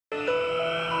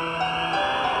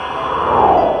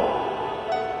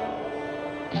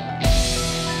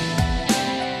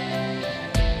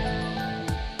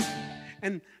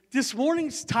This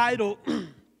morning's title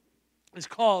is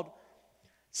called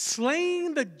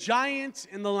Slaying the Giants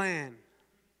in the Land.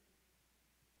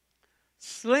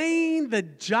 Slaying the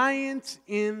Giants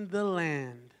in the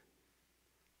Land.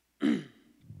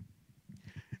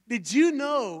 Did you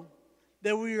know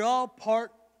that we are all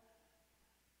part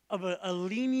of a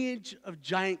lineage of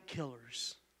giant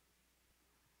killers?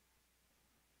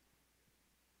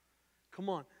 Come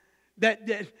on.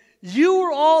 That you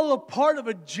were all a part of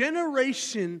a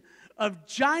generation of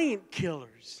giant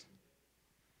killers.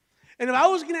 And if I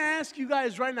was going to ask you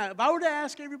guys right now, if I were to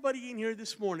ask everybody in here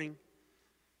this morning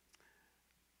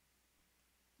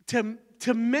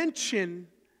to mention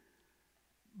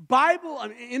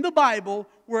in the Bible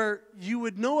where you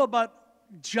would know about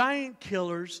giant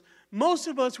killers, most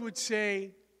of us would say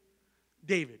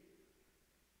David.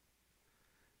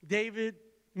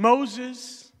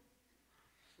 Moses.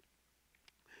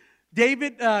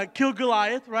 David killed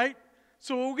Goliath, right?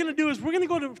 So what we're going to do is we're going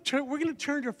to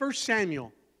turn to 1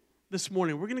 Samuel this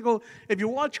morning. We're going to go, if you're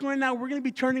watching right now, we're going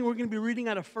to be reading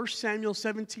out of 1 Samuel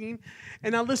 17.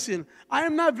 And now listen, I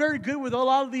am not very good with a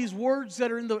lot of these words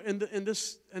that are in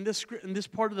this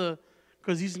part of the,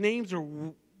 because these names are,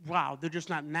 wow, they're just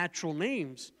not natural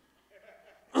names.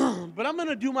 But I'm going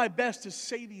to do my best to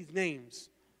say these names.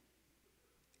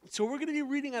 So we're going to be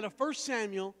reading out of 1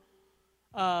 Samuel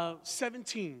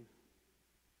 17.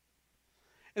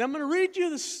 And I'm going to read you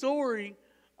the story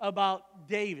about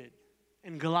David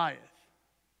and Goliath.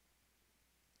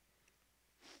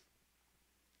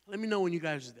 Let me know when you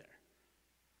guys are there.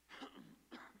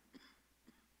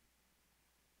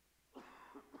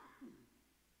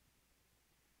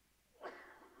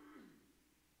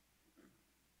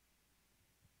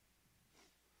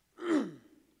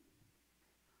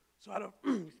 So out of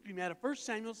 1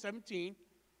 Samuel 17.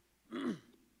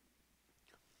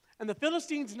 And the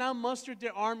Philistines now mustered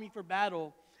their army for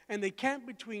battle, and they camped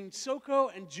between Soko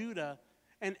and Judah,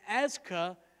 and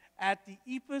Azekah at the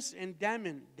Ephes and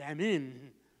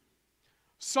Damin.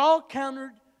 Saul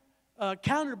countered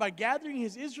by gathering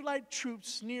his Israelite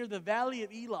troops near the valley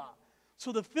of Elah,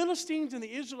 so the Philistines and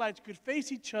the Israelites could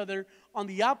face each other on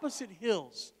the opposite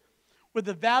hills, with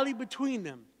the valley between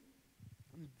them.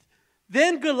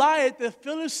 Then Goliath the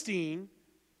Philistine,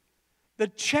 the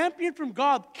champion from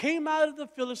God, came out of the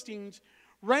Philistines'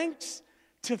 ranks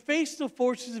to face the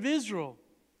forces of Israel.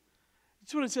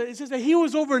 That's what it says. It says that he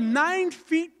was over 9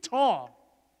 feet tall.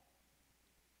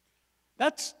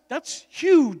 That's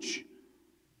huge.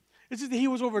 It says that he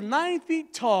was over 9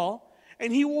 feet tall,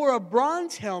 and he wore a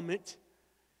bronze helmet,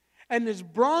 and his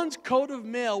bronze coat of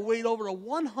mail weighed over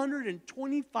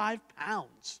 125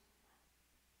 pounds.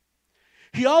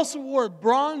 He also wore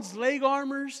bronze leg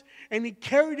armors, and he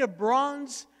carried a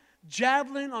bronze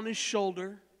javelin on his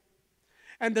shoulder.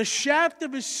 And the shaft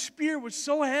of his spear was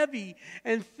so heavy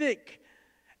and thick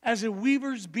as a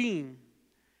weaver's beam.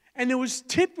 And it was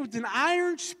tipped with an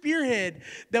iron spearhead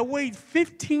that weighed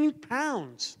 15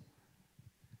 pounds.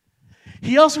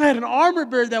 He also had an armor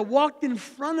bearer that walked in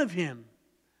front of him,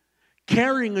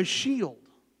 carrying a shield.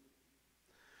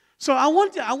 So I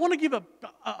want to give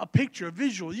a picture, a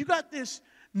visual. You got this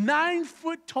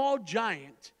 9-foot-tall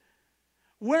giant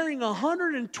wearing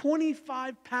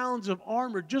 125 pounds of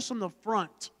armor just on the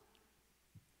front.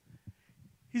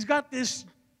 He's got this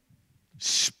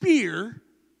spear,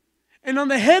 and on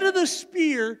the head of the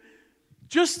spear,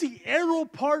 just the arrow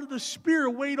part of the spear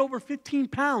weighed over 15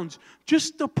 pounds.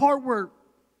 Just the part where,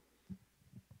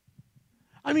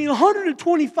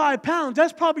 125 pounds,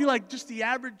 that's probably like just the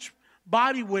average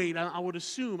body weight, I would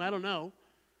assume. I don't know.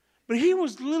 But he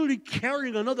was literally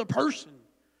carrying another person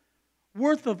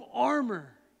worth of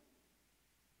armor.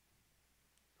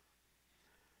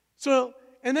 So,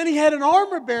 and then he had an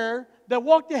armor bearer that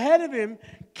walked ahead of him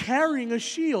carrying a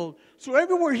shield. So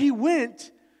everywhere he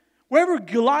went, wherever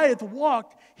Goliath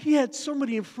walked, he had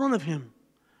somebody in front of him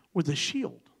with a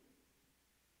shield.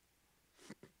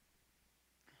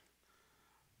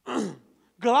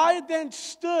 Goliath then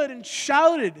stood and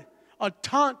shouted a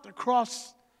taunt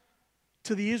across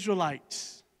to the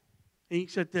Israelites. And he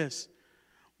said this,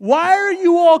 "Why are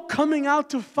you all coming out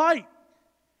to fight?"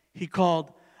 He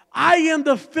called, "I am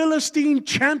the Philistine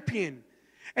champion,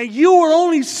 and you are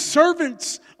only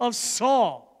servants of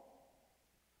Saul.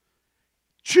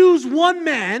 Choose one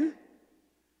man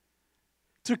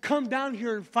to come down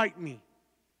here and fight me.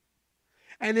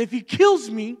 And if he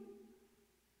kills me,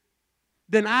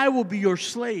 then I will be your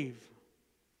slave.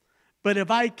 But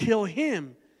if I kill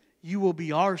him, you will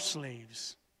be our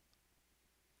slaves."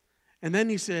 And then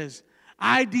he says,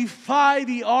 "I defy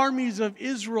the armies of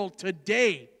Israel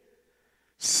today.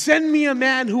 Send me a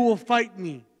man who will fight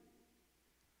me."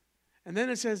 And then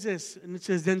it says this, and it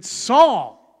says, then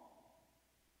Saul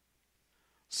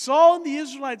and the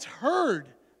Israelites heard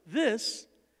this,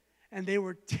 and they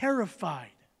were terrified.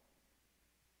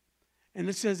 And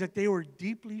it says that they were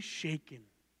deeply shaken.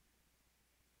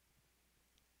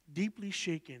 Deeply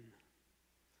shaken.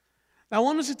 Now, I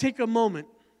want us to take a moment,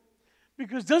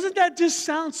 because doesn't that just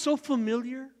sound so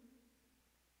familiar?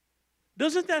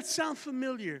 Doesn't that sound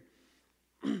familiar?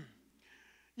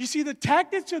 You see, the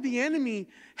tactics of the enemy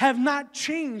have not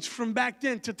changed from back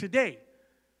then to today.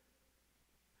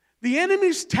 The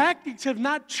enemy's tactics have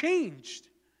not changed.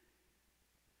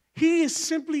 He is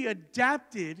simply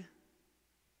adapted.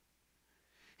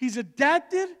 He's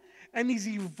adapted and he's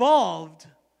evolved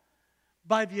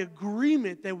by the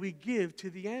agreement that we give to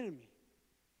the enemy.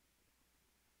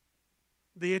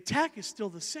 The attack is still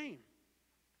the same.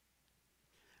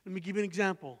 Let me give you an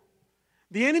example.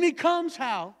 The enemy comes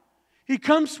how? He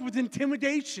comes with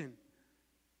intimidation.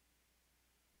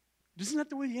 Isn't that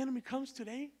the way the enemy comes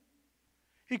today?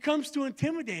 He comes to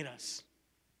intimidate us.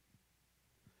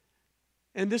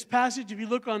 And this passage, if you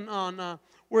look on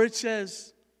where it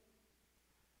says,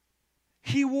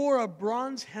 he wore a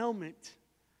bronze helmet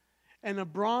and a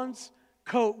bronze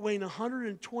coat weighing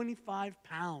 125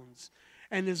 pounds.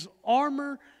 And his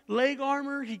armor, leg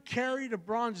armor, he carried a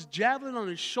bronze javelin on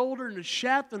his shoulder, and the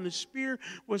shaft on the spear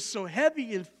was so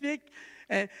heavy and thick.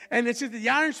 And it said the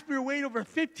iron spear weighed over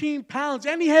 15 pounds.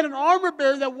 And he had an armor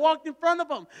bearer that walked in front of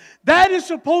him. That is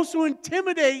supposed to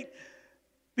intimidate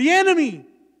the enemy.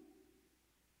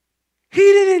 He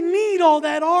didn't need all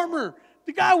that armor.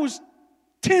 The guy was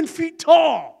 10 feet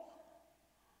tall.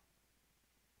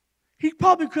 He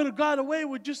probably could have got away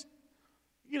with just,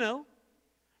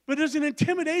 but there's an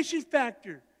intimidation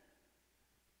factor.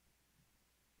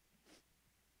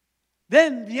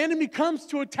 Then the enemy comes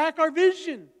to attack our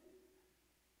vision.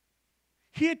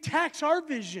 He attacks our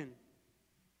vision.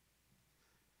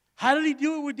 How did he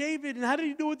do it with David, and how did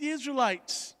he do it with the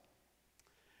Israelites?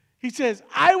 He says,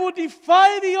 I will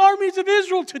defy the armies of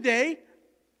Israel today.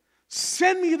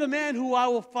 Send me the man who I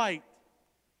will fight.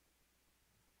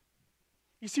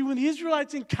 You see, when the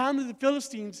Israelites encountered the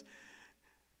Philistines,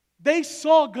 they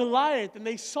saw Goliath, and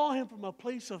they saw him from a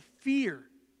place of fear.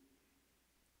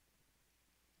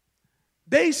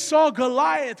 They saw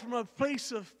Goliath from a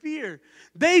place of fear.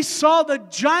 They saw the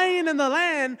giant in the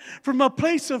land from a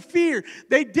place of fear.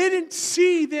 They didn't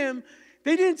see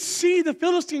the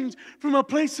Philistines from a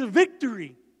place of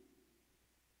victory.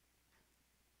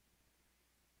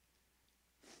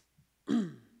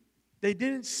 They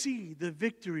didn't see the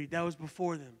victory that was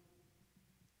before them.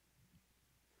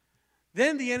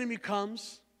 Then the enemy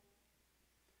comes,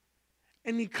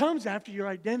 and he comes after your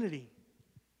identity.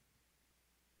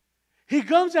 He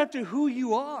comes after who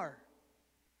you are.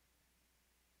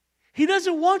 He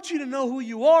doesn't want you to know who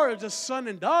you are as a son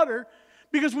and daughter,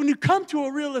 because when you come to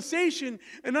a realization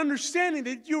and understanding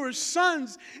that you are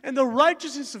sons and the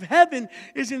righteousness of heaven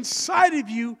is inside of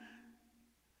you,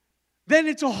 then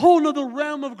it's a whole other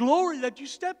realm of glory that you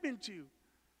step into.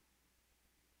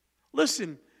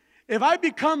 Listen, if I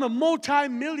become a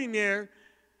multi-millionaire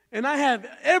and I have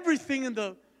everything in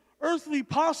the earthly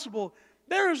possible,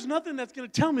 there is nothing that's going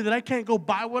to tell me that I can't go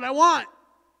buy what I want,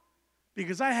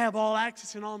 because I have all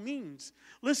access and all means.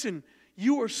 Listen,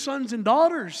 you are sons and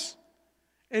daughters,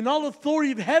 and all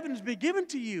authority of heaven has been given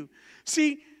to you.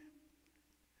 See,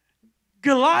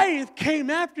 Goliath came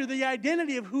after the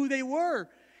identity of who they were.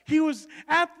 He was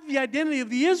after the identity of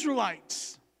the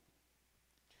Israelites.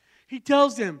 He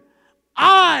tells them,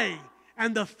 I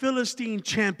am the Philistine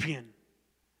champion.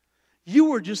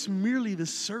 You are just merely the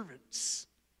servants.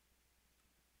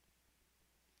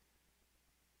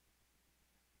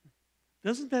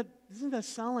 Doesn't that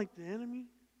sound like the enemy?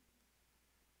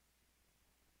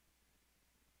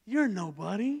 You're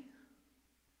nobody.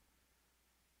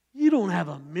 You don't have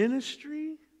a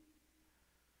ministry.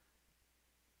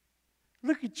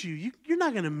 Look at you. You're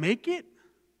not going to make it.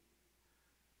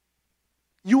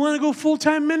 You want to go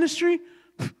full-time ministry?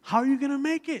 How are you going to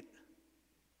make it?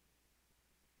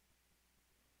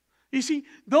 You see,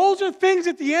 those are things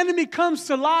that the enemy comes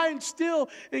to lie and steal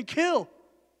and kill.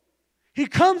 He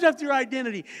comes after your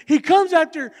identity. He comes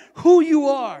after who you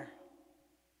are.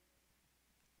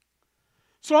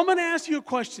 So I'm going to ask you a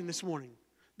question this morning.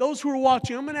 Those who are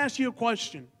watching, I'm going to ask you a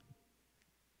question.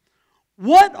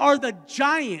 What are the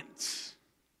giants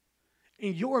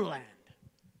in your land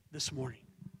this morning?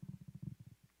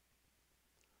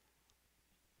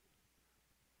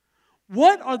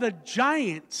 What are the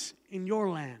giants in your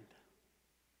land?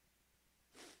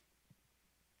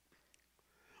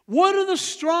 What are the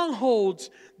strongholds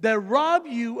that rob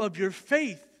you of your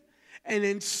faith and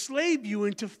enslave you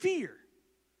into fear.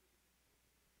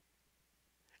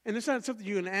 And it's not something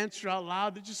you're going to answer out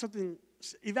loud. It's just something,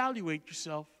 evaluate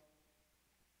yourself.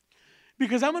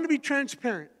 Because I'm going to be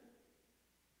transparent.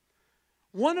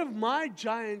 One of my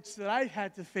giants that I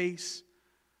had to face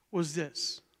was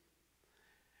this.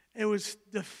 It was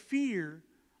the fear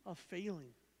of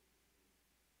failing.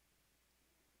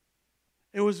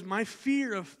 It was my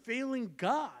fear of failing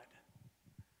God.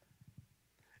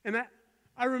 And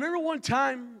I remember one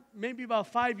time, maybe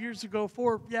about 5 years ago,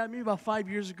 maybe about 5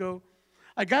 years ago,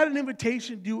 I got an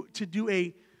invitation to do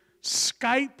a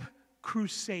Skype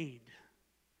crusade.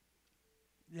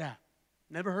 Yeah,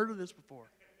 never heard of this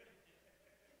before.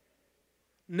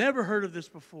 Never heard of this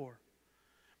before.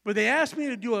 But they asked me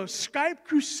to do a Skype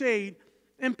crusade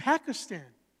in Pakistan.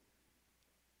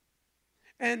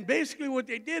 And basically what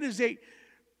they did is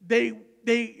they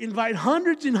invite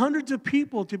hundreds and hundreds of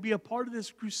people to be a part of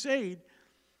this crusade.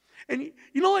 And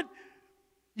you know what?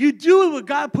 You do what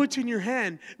God puts in your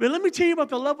hand. But let me tell you about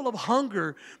the level of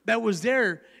hunger that was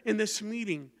there in this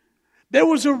meeting. There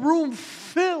was a room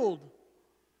filled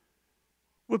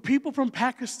with people from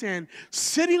Pakistan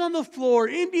sitting on the floor,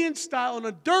 Indian style, in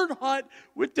a dirt hut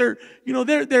with their,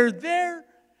 they're there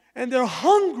and they're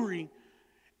hungry.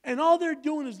 And all they're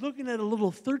doing is looking at a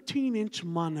little 13-inch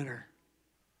monitor,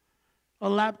 a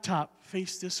laptop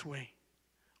faced this way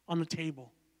on the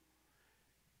table.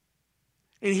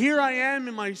 And here I am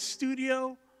in my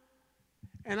studio,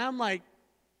 and I'm like,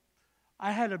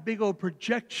 I had a big old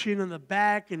projection in the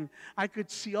back, and I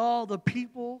could see all the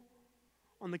people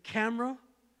on the camera,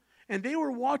 and they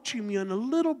were watching me on a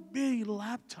little bitty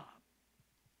laptop.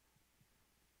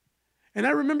 And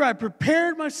I remember I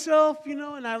prepared myself, and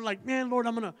I'm like, man, Lord,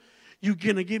 you're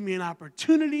going to give me an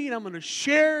opportunity, and I'm going to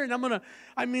share, and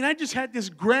I just had this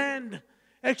grand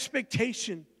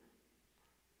expectation.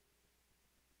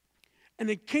 And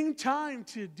it came time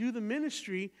to do the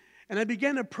ministry, and I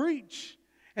began to preach.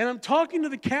 And I'm talking to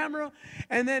the camera,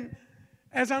 and then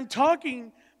as I'm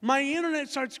talking, my internet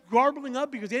starts garbling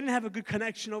up because they didn't have a good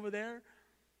connection over there.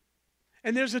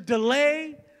 And there's a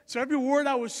delay, so every word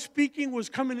I was speaking was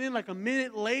coming in like a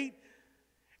minute late.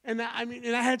 And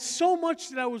I had so much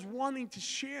that I was wanting to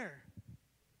share.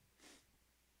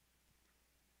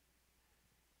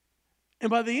 And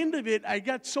by the end of it, I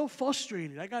got so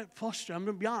frustrated. I'm going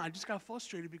to be honest. I just got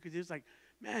frustrated because it's like,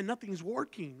 man, nothing's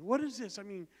working. What is this?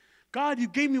 God, you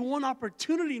gave me one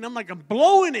opportunity, and I'm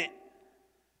blowing it.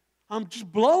 I'm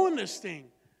just blowing this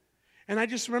thing. And I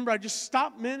just remember I just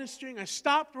stopped ministering. I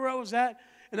stopped where I was at,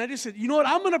 and I just said, you know what?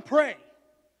 I'm going to pray.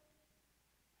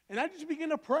 And I just began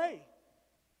to pray.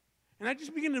 And I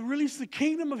just began to release the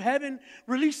kingdom of heaven,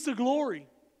 release the glory.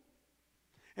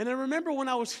 And I remember when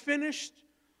I was finished,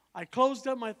 I closed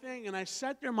up my thing, and I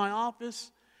sat there in my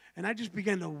office, and I just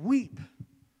began to weep.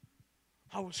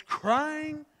 I was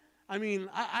crying.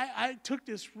 I took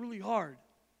this really hard.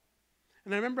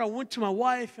 And I remember I went to my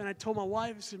wife, and I told my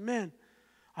wife, I said, man,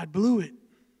 I blew it.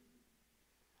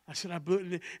 I said, I blew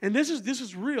it. And this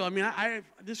is real.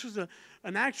 This was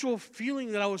an actual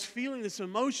feeling that I was feeling, this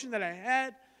emotion that I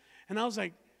had. And I was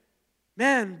like,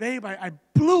 man, babe, I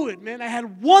blew it, man. I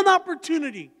had one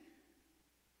opportunity.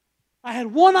 I had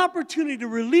one opportunity to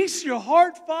release your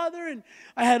heart, Father, and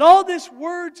I had all these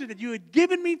words that you had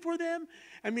given me for them.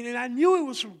 And I knew it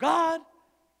was from God.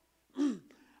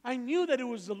 I knew that it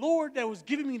was the Lord that was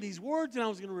giving me these words, and I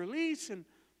was going to release, and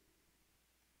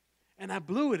I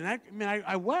blew it. And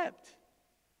I wept.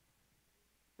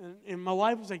 And my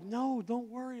wife was like, no, don't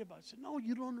worry about it. I said, no,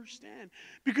 you don't understand.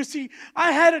 Because, see,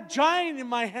 I had a giant in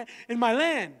my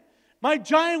land. My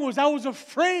giant was, I was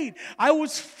afraid. I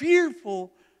was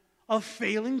fearful of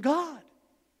failing God.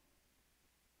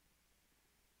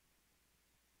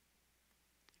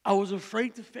 I was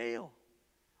afraid to fail.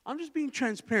 I'm just being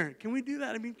transparent. Can we do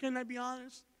that? Can I be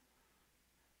honest?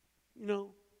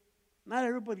 Not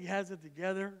everybody has it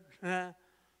together.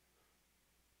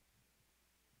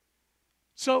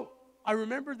 So I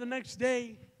remember the next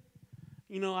day,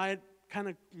 I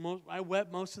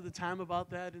wept most of the time about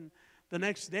that. And the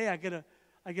next day I get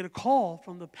a call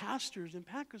from the pastors in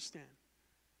Pakistan.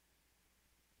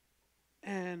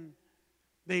 And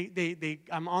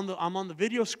I'm on the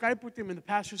video Skype with them, and the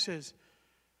pastor says,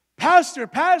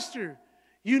 Pastor,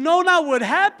 you know not what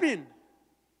happened.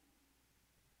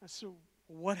 I said,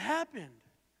 what happened?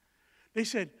 They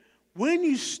said, when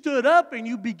you stood up and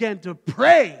you began to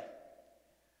pray,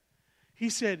 he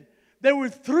said, there were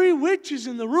 3 witches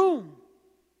in the room.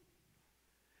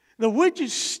 The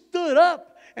witches stood up.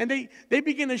 And they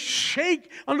began to shake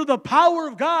under the power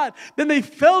of God. Then they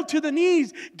fell to the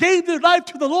knees, gave their life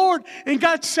to the Lord, and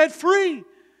got set free. And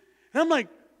I'm like,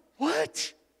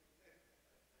 What?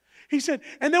 He said,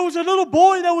 and there was a little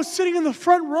boy that was sitting in the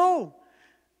front row.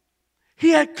 He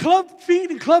had club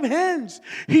feet and club hands.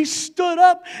 He stood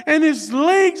up and his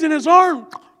legs and his arm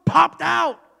popped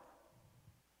out.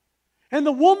 And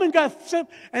the woman got sick.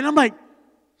 And I'm like,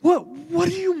 what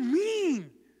do you mean?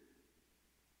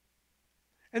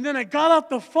 And then I got off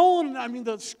the phone,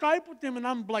 the Skype with him, and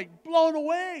I'm like blown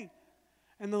away.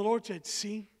 And the Lord said,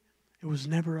 see, it was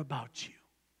never about you.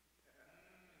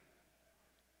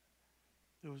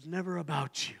 It was never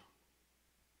about you.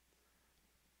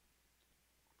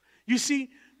 You see,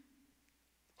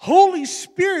 Holy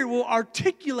Spirit will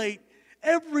articulate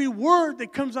every word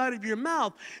that comes out of your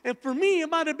mouth. And for me, it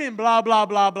might have been blah, blah,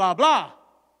 blah, blah, blah.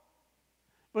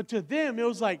 But to them, it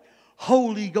was like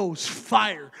Holy Ghost,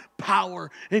 fire, power,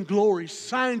 and glory,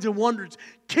 signs and wonders,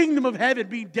 kingdom of heaven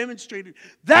being demonstrated.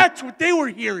 That's what they were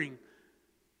hearing.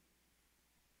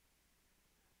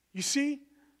 You see?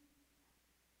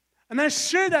 And I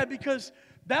share that because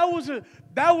that was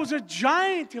a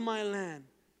giant in my land.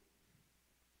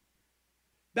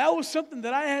 That was something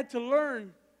that I had to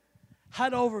learn how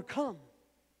to overcome.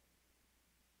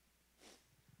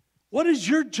 What is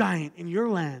your giant in your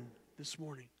land this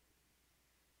morning?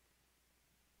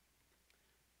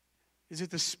 Is it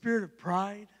the spirit of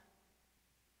pride?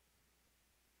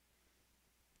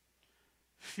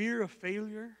 Fear of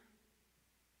failure?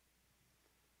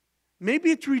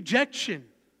 Maybe it's rejection.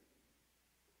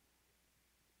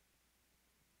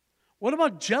 What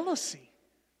about jealousy?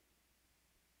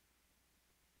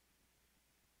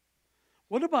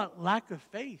 What about lack of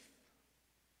faith?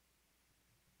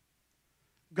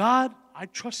 God, I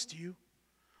trust you.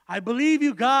 I believe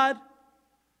you, God.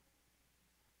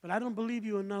 But I don't believe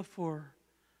you enough for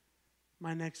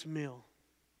my next meal.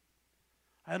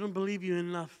 I don't believe you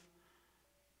enough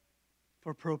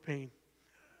for propane.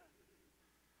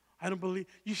 I don't believe.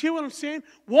 You see what I'm saying?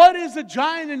 What is the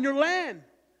giant in your land?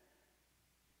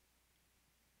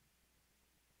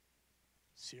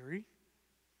 Siri?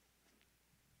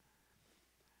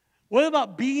 What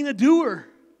about being a doer?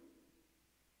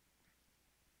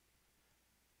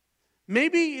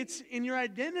 Maybe it's in your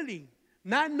identity,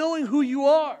 not knowing who you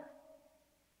are.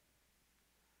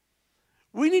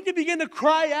 We need to begin to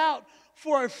cry out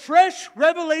for a fresh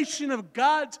revelation of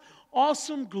God's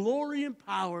awesome glory and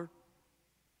power.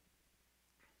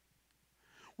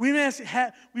 We must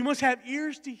have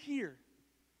ears to hear.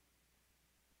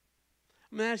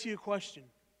 I'm going to ask you a question.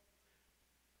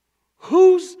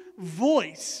 Whose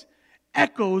voice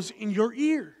echoes in your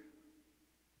ear?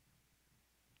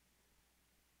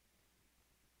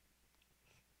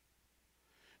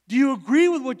 Do you agree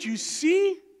with what you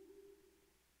see?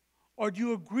 Or do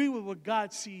you agree with what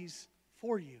God sees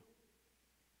for you?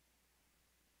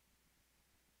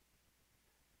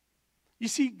 You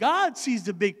see, God sees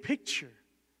the big picture.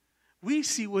 We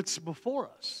see what's before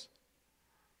us.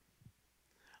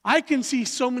 I can see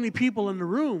so many people in the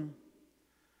room,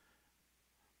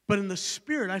 but in the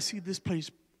spirit, I see this place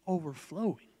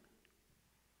overflowing.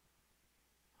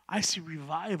 I see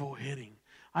revival hitting.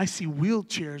 I see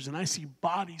wheelchairs and I see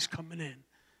bodies coming in.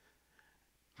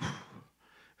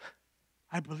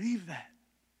 I believe that.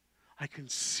 I can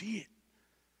see it.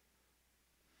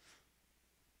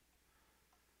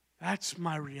 That's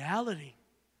my reality.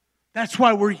 That's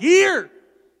why we're here.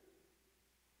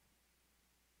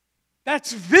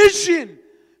 That's vision.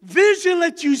 Vision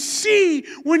lets you see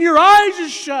when your eyes are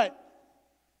shut.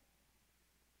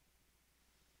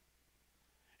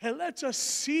 It lets us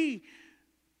see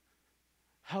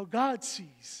how God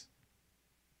sees.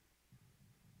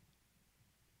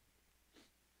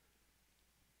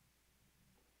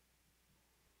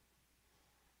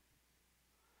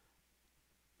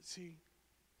 See,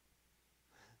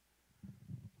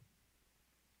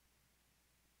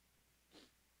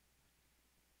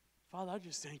 Father, I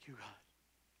just thank you, God.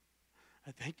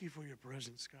 I thank you for your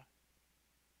presence, God.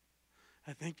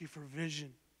 I thank you for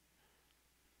vision.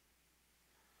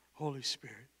 Holy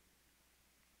Spirit,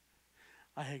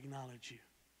 I acknowledge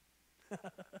you.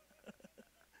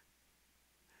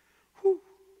 Whew.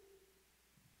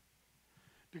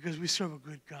 Because we serve a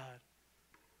good God.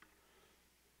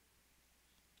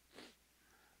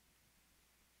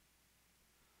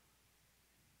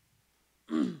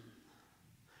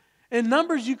 In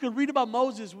Numbers, you can read about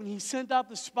Moses when he sent out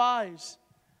the spies.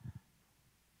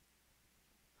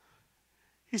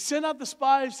 He sent out the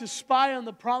spies to spy on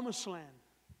the promised land.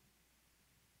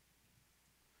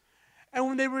 And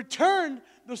when they returned,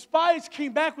 the spies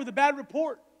came back with a bad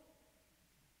report.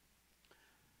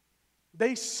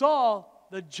 They saw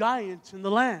the giants in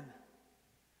the land.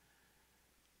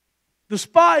 The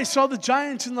spies saw the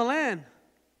giants in the land.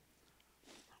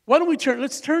 Why don't we turn?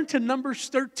 Let's turn to Numbers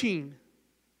 13.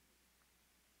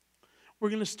 We're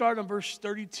going to start on verse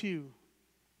 32.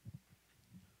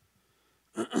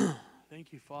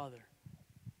 Thank you, Father.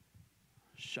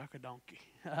 Shaka donkey.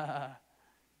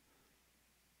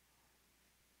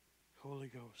 Holy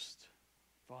Ghost.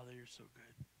 Father, you're so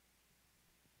good.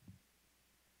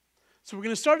 So we're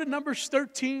going to start at Numbers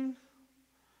 13,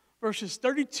 verses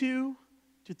 32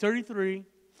 to 33.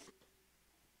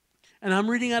 And I'm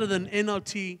reading out of the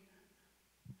NLT.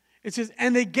 It says,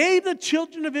 and they gave the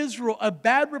children of Israel a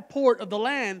bad report of the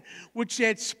land which they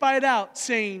had spied out,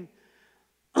 saying,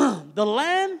 the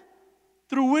land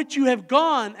through which you have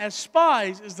gone as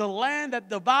spies is the land that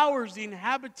devours the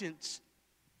inhabitants.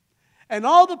 And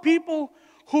all the people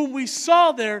whom we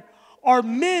saw there are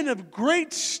men of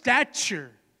great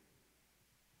stature.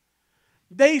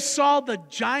 They saw the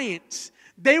giants.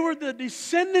 They were the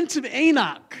descendants of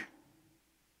Enoch.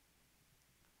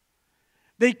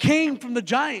 They came from the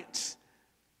giants.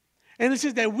 And it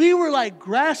says that we were like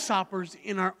grasshoppers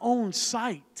in our own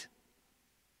sight.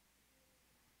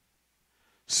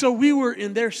 So we were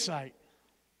in their sight.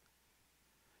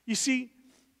 You see,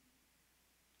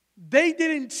 they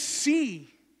didn't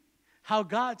see how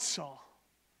God saw.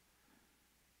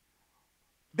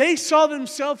 They saw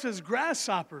themselves as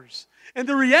grasshoppers. And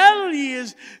the reality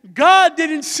is, God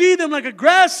didn't see them like a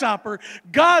grasshopper.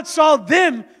 God saw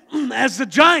them as the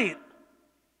giant.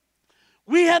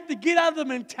 We have to get out of the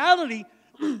mentality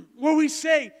where we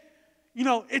say, you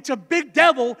know, it's a big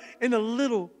devil and a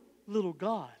little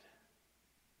God.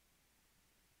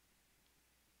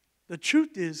 The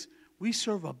truth is, we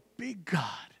serve a big God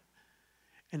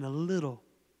and a little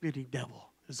bitty devil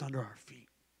is under our feet.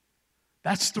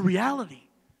 That's the reality.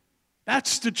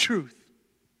 That's the truth.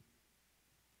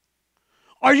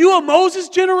 Are you a Moses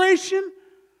generation?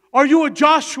 Or are you a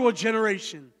Joshua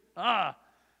generation?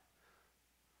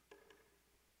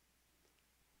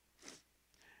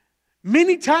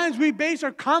 Many times we base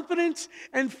our confidence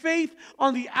and faith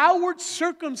on the outward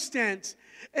circumstance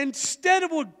instead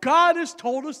of what God has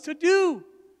told us to do.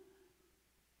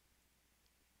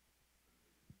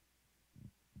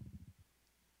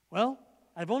 Well,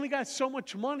 I've only got so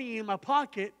much money in my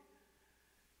pocket.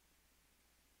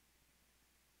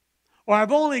 Or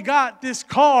I've only got this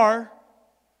car.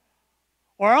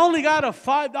 Or I only got a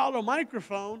 $5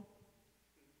 microphone.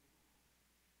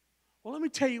 Well, let me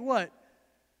tell you what.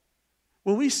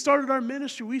 When we started our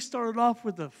ministry, we started off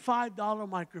with a $5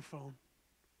 microphone.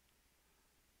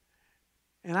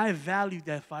 And I valued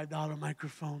that $5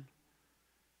 microphone.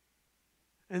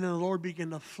 And then the Lord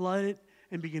began to flood it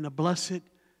and began to bless it.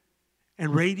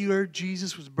 And Radio Air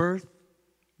Jesus was birthed,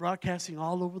 broadcasting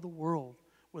all over the world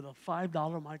with a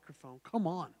 $5 microphone. Come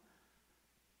on.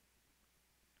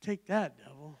 Take that,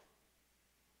 devil.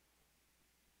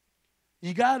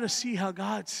 You got to see how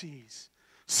God sees.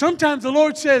 Sometimes the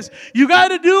Lord says, you got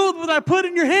to do what I put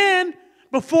in your hand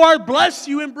before I bless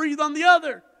you and breathe on the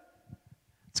other.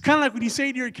 It's kind of like when you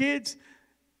say to your kids,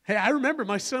 hey, I remember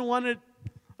my son wanted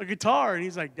a guitar. And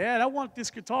he's like, Dad, I want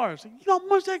this guitar. I was like, you know how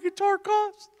much that guitar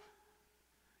costs?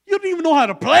 You don't even know how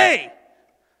to play.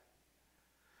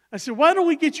 I said, why don't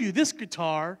we get you this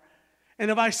guitar? And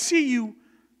if I see you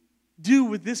do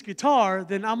with this guitar,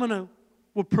 then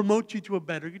we'll promote you to a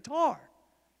better guitar.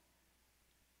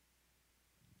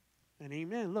 And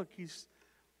amen. Look, he's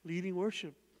leading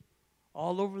worship.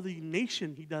 All over the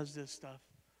nation, he does this stuff.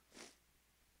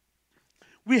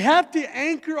 We have to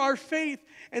anchor our faith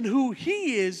in who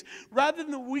he is rather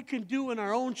than what we can do in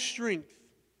our own strength.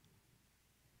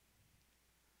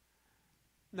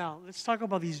 Now, let's talk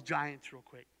about these giants real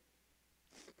quick.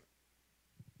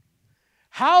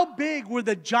 How big were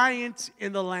the giants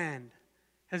in the land?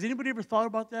 Has anybody ever thought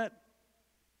about that?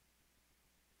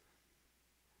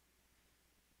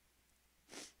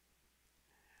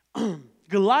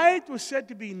 Goliath was said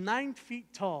to be 9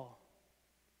 feet tall.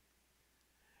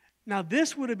 Now,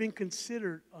 this would have been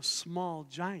considered a small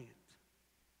giant.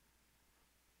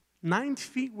 9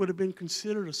 feet would have been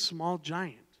considered a small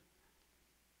giant.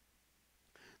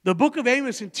 The book of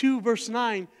Amos in 2 verse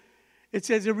 9, it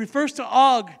says, it refers to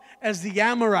Og as the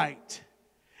Amorite.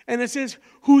 And it says,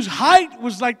 whose height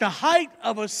was like the height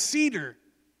of a cedar,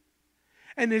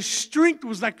 and his strength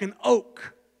was like an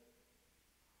oak.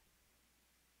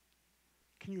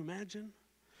 Can you imagine?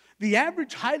 The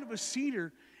average height of a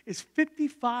cedar is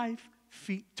 55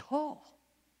 feet tall.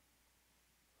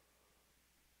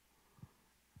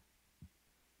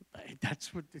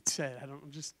 That's what it said.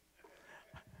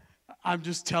 I'm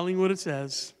just telling you what it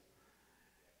says.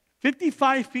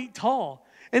 55 feet tall.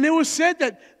 And it was said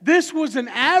that this was an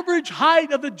average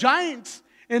height of the giants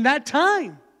in that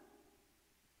time.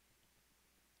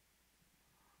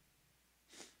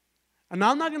 And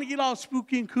I'm not going to get all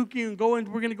spooky and kooky and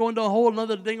we're going to go into a whole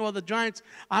other thing about the giants.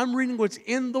 I'm reading what's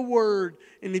in the Word.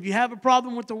 And if you have a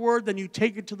problem with the Word, then you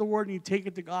take it to the Word and you take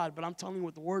it to God. But I'm telling you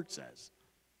what the Word says.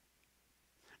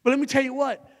 But let me tell you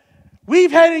what.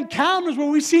 We've had encounters where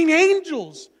we've seen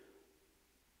angels.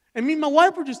 And me and my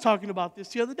wife were just talking about this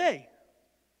the other day.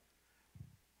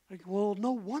 Like, well,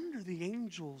 no wonder the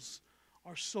angels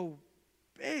are so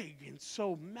big and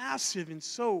so massive and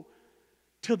so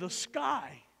to the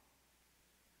sky.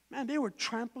 Man, they were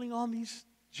trampling on these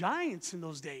giants in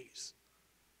those days.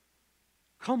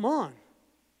 Come on.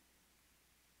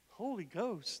 Holy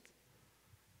Ghost.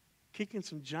 Kicking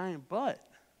some giant butt.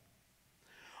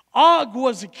 Og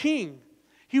was a king.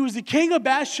 He was the king of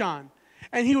Bashan.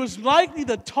 And he was likely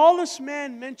the tallest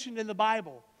man mentioned in the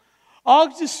Bible.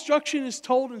 Og's destruction is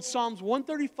told in Psalms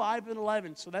 135 and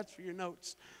 11. So that's for your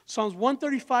notes. Psalms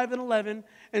 135 and 11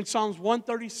 and Psalms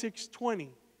 136:20.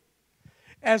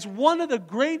 As one of the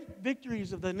great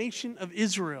victories of the nation of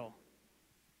Israel.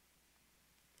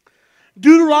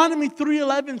 Deuteronomy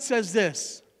 3:11 says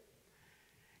this.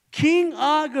 King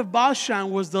Og of Bashan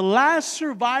was the last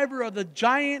survivor of the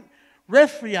giant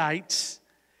Rephaites.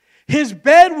 His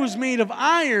bed was made of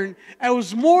iron and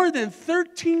was more than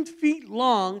 13 feet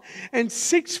long and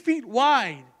 6 feet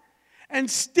wide, and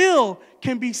still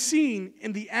can be seen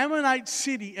in the Ammonite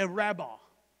city of Rabbah.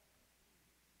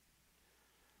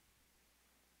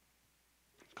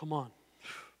 Come on.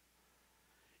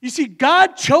 You see,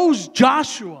 God chose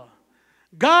Joshua.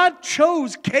 God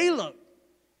chose Caleb.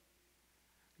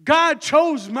 God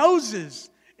chose Moses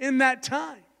in that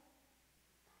time.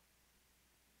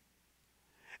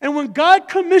 And when God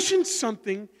commissions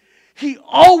something, He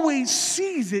always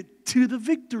sees it to the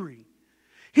victory.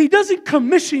 He doesn't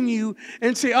commission you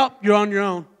and say, oh, you're on your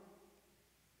own.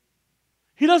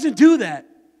 He doesn't do that.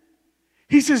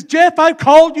 He says, Jeff, I've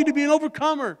called you to be an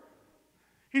overcomer.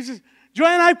 He says,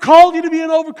 Joanne, I've called you to be an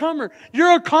overcomer.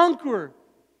 You're a conqueror.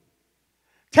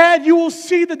 Tad, you will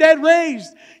see the dead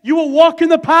raised. You will walk in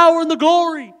the power and the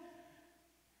glory.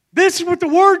 This is what the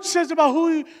Word says about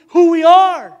who we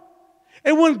are.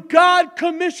 And when God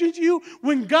commissions you,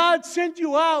 when God sends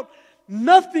you out,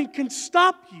 nothing can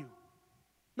stop you.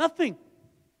 Nothing.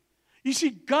 You see,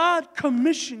 God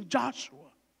commissioned Joshua.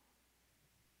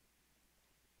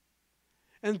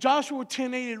 And Joshua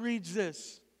 10:8, it reads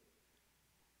this.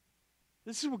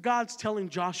 This is what God's telling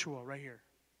Joshua right here.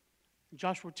 In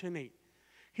Joshua 10:8.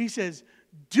 He says,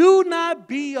 do not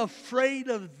be afraid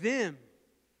of them,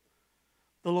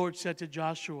 the Lord said to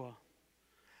Joshua.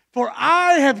 For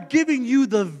I have given you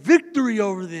the victory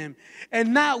over them,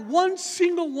 and not one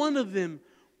single one of them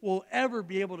will ever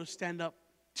be able to stand up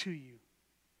to you.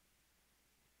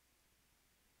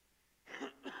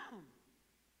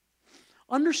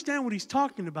 Understand what he's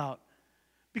talking about.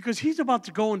 Because he's about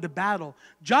to go into battle.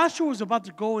 Joshua was about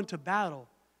to go into battle.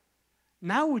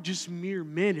 Now we're just mere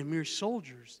men and mere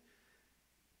soldiers.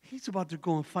 He's about to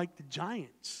go and fight the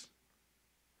giants.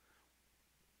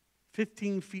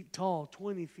 15 feet tall,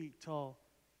 20 feet tall,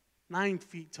 9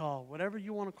 feet tall, whatever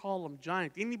you want to call them,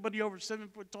 giant. Anybody over 7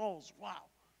 foot tall is wow.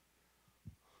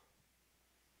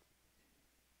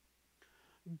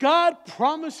 God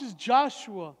promises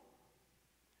Joshua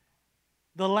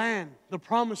the land, the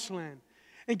promised land.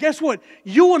 And guess what?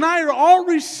 You and I are all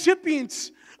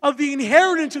recipients of the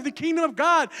inheritance of the kingdom of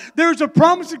God. There's a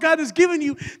promise that God has given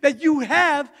you that you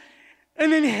have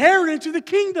an inheritance of the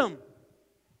kingdom.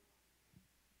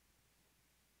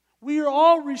 We are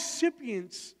all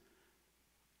recipients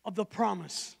of the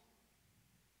promise.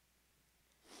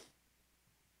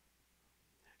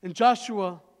 In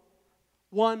Joshua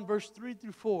 1, verse 3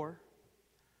 through 4,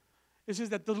 it says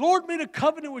that the Lord made a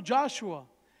covenant with Joshua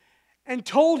and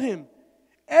told him,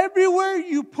 everywhere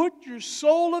you put your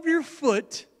sole of your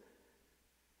foot,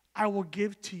 I will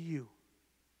give to you.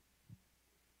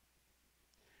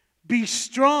 Be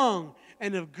strong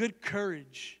and of good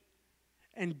courage,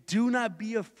 and do not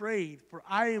be afraid, for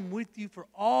I am with you for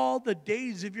all the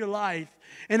days of your life,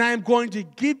 and I am going to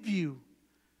give you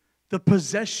the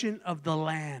possession of the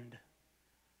land.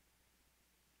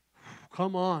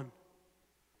 Come on.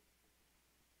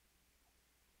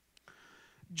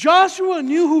 Joshua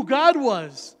knew who God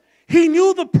was. He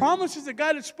knew the promises that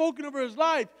God had spoken over his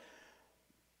life.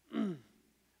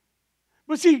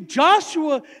 But see,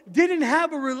 Joshua didn't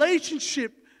have a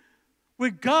relationship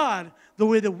with God the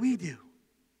way that we do.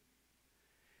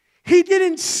 He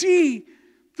didn't see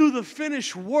through the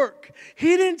finished work.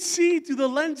 He didn't see through the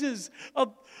lenses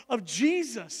of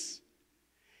Jesus.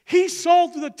 He saw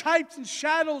through the types and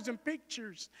shadows and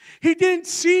pictures. He didn't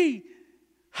see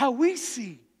how we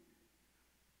see.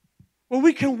 Where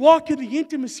we can walk in the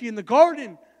intimacy in the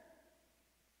garden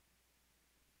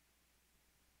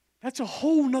That's a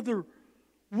whole nother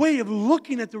way of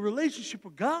looking at the relationship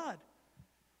with God.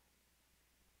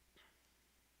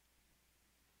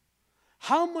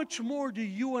 How much more do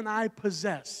you and I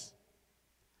possess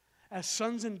as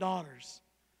sons and daughters?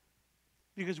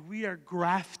 Because we are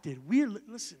grafted.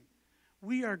 Listen,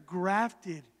 we are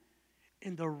grafted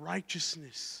in the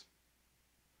righteousness.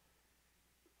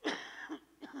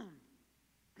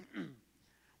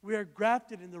 We are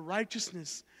grafted in the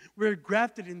righteousness. We are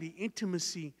grafted in the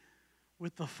intimacy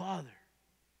with the Father.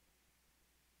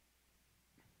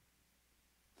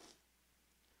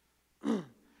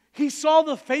 He saw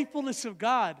the faithfulness of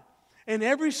God in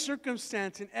every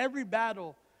circumstance, in every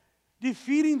battle,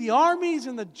 defeating the armies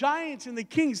and the giants and the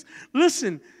kings.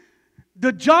 Listen,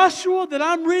 the Joshua that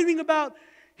I'm reading about,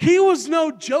 he was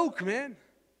no joke, man.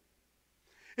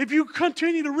 If you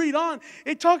continue to read on,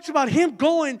 it talks about him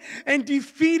going and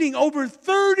defeating over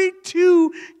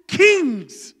 32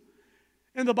 kings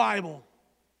in the Bible.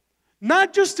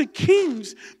 Not just the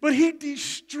kings, but he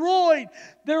destroyed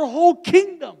their whole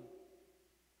kingdom.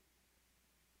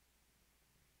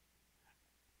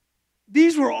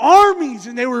 These were armies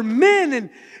and they were men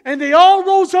and they all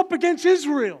rose up against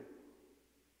Israel.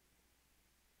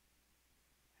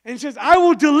 And he says, I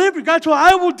will deliver, God told,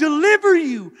 I will deliver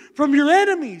you from your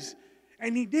enemies.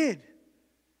 And he did.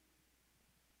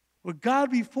 With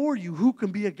God before you, who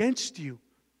can be against you?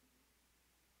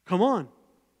 Come on.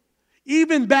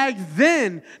 Even back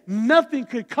then, nothing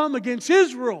could come against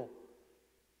Israel.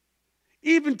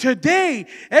 Even today,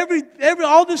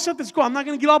 all this stuff that's going on, I'm not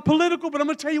going to get all political, but I'm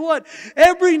going to tell you what,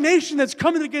 every nation that's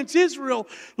coming against Israel,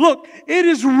 look, it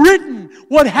is written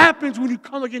what happens when you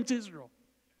come against Israel.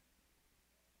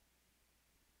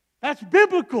 That's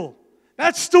biblical.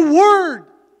 That's the word.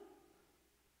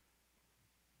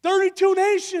 32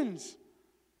 nations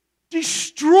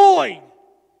destroyed.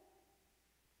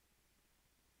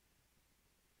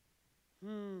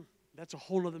 That's a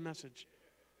whole other message.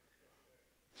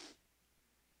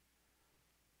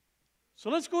 So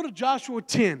let's go to Joshua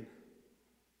 10.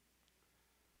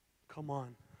 Come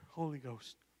on, Holy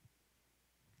Ghost.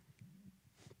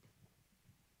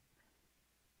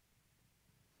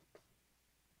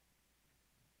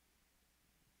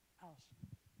 Alice,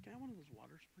 can I have one of those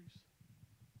waters, please?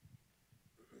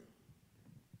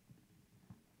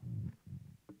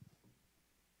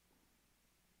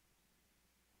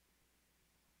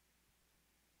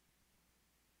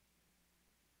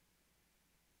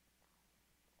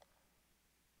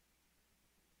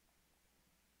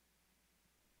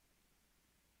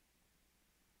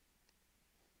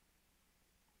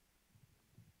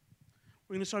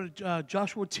 We're going to start at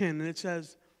Joshua 10, and it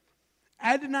says,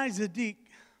 Adonai-Zedek,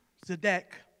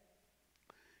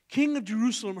 king of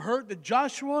Jerusalem, heard that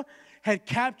Joshua had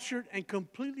captured and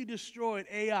completely destroyed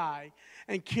Ai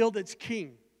and killed its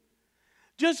king,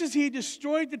 just as he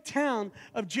destroyed the town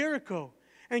of Jericho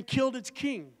and killed its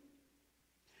king.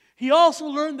 He also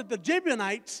learned that the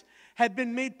Gibeonites had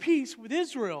been made peace with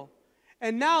Israel,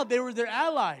 and now they were their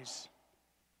allies.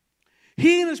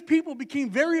 He and his people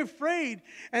became very afraid,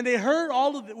 and when they heard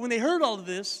all of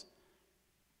this,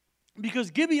 because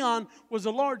Gibeon was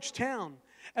a large town,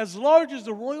 as large as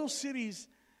the royal cities,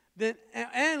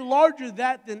 and larger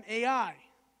than Ai.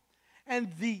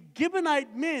 And the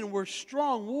Gibeonite men were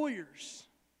strong warriors.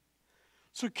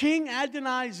 So King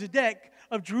Adonai-Zedek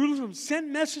of Jerusalem sent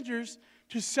messengers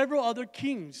to several other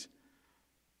kings,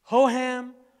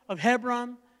 Hoham of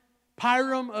Hebron,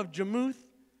 Piram of Jarmuth,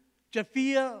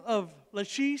 Japhia of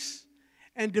Lachish,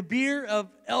 and Debir of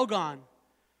Elgon.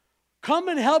 Come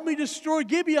and help me destroy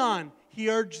Gibeon, he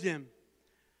urged them.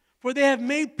 For they have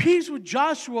made peace with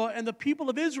Joshua and the people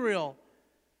of Israel.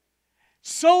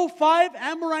 So 5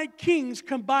 Amorite kings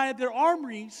combined their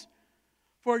armies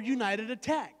for a united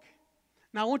attack.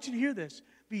 Now I want you to hear this.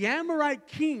 The Amorite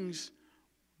kings,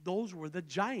 those were the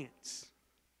giants.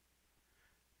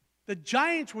 The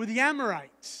giants were the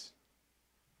Amorites.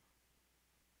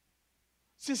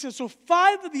 So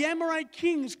 5 of the Amorite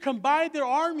kings combined their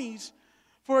armies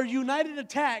for a united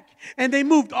attack, and they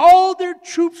moved all their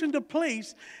troops into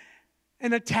place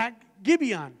and attacked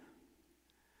Gibeon.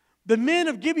 The men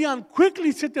of Gibeon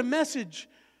quickly sent the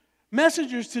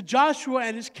messengers to Joshua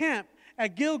and his camp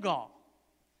at Gilgal.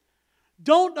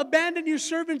 Don't abandon your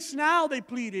servants now, they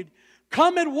pleaded.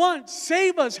 Come at once,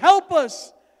 save us, help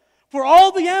us. For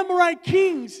all the Amorite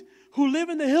kings who live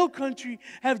in the hill country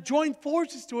have joined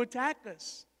forces to attack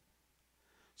us.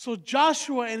 So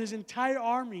Joshua and his entire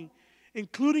army,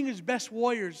 including his best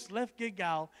warriors, left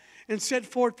Gilgal and set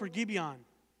forth for Gibeon.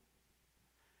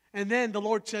 And then the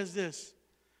Lord says this,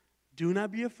 do not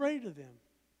be afraid of them.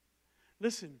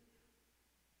 Listen,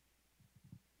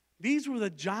 These were the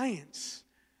giants.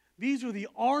 These were the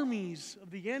armies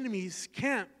of the enemy's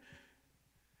camp.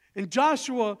 And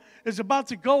Joshua is about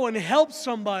to go and help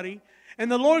somebody.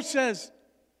 And the Lord says,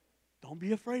 don't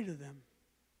be afraid of them.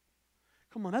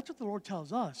 Come on, that's what the Lord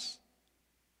tells us.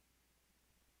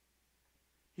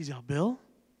 He's like, Bill,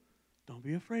 don't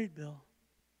be afraid, Bill.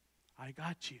 I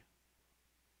got you.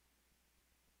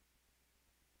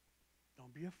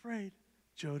 Don't be afraid,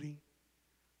 Jody.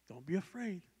 Don't be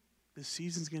afraid. This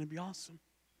season's going to be awesome.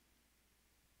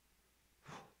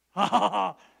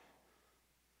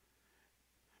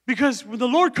 Because when the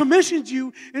Lord commissions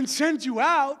you and sends you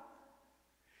out,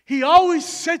 He always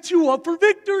sets you up for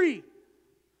victory.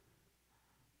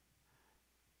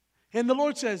 And the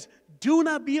Lord says, do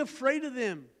not be afraid of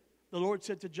them. The Lord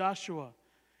said to Joshua,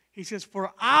 He says,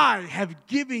 for I have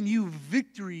given you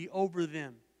victory over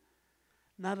them.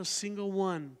 Not a single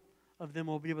one of them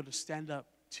will be able to stand up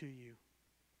to you.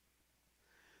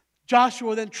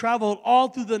 Joshua then traveled all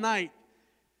through the night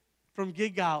from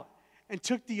Gilgal and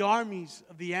took the armies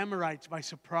of the Amorites by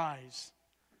surprise.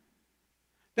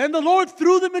 Then the Lord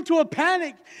threw them into a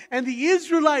panic, and the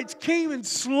Israelites came and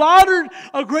slaughtered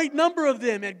a great number of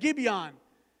them at Gibeon.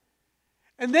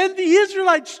 And then the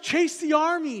Israelites chased the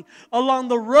army along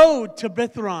the road to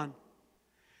Bethhoron,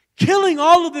 killing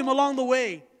all of them along the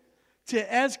way to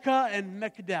Azekah and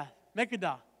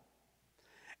Makkedah.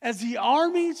 As the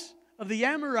armies of the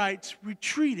Amorites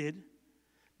retreated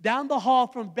down the hall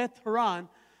from Bethhoron,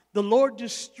 the Lord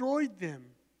destroyed them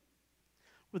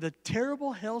with a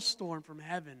terrible hailstorm from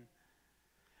heaven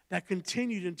that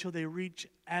continued until they reached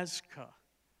Azekah.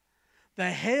 The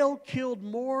hail killed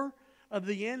more of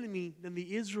the enemy than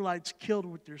the Israelites killed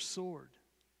with their sword.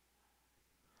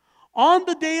 On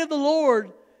that day,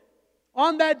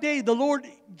 the Lord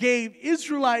gave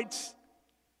Israelites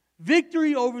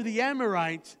victory over the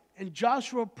Amorites, and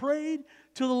Joshua prayed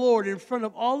to the Lord in front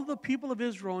of all of the people of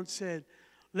Israel and said,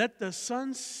 let the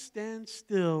sun stand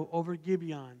still over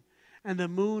Gibeon and the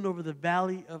moon over the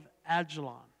valley of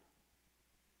Ajalon.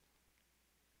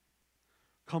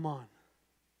 Come on.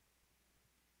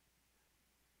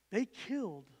 They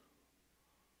killed.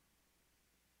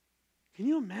 Can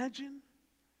you imagine?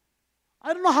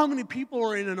 I don't know how many people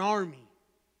are in an army.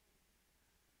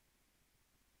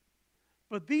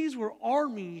 But these were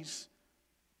armies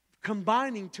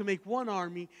combining to make one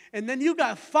army. And then you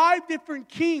got 5 different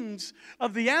kings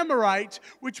of the Amorites,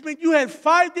 which meant you had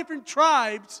 5 different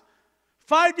tribes,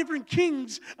 5 different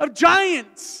kings of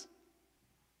giants.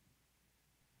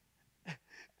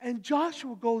 And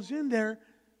Joshua goes in there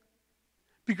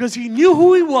because he knew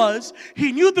who he was.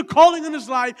 He knew the calling in his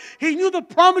life. He knew the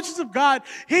promises of God.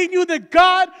 He knew that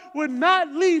God would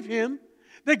not leave him,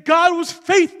 that God was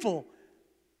faithful.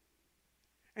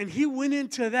 And he went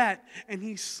into that and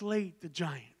he slayed the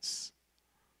giants.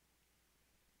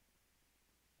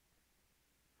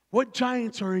 What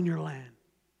giants are in your land?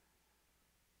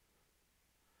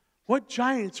 What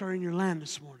giants are in your land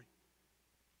this morning?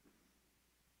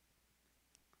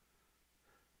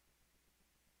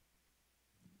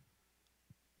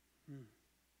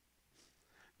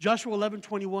 Joshua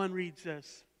 11:21 reads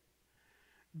this.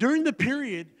 During the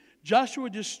period, Joshua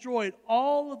destroyed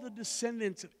all of the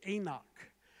descendants of Anak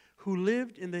who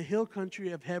lived in the hill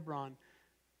country of Hebron,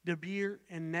 Debir,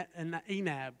 and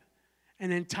Anab,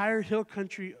 an entire hill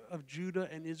country of Judah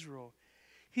and Israel.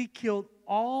 He killed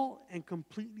all and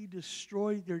completely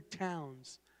destroyed their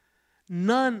towns.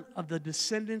 None of the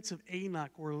descendants of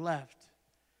Anak were left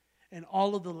in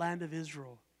all of the land of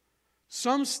Israel.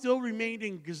 Some still remained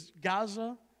in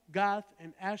Gaza, Gath,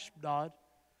 and Ashdod.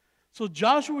 So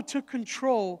Joshua took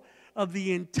control of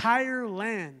the entire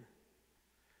land,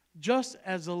 just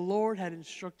as the Lord had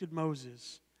instructed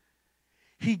Moses.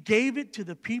 He gave it to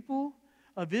the people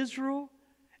of Israel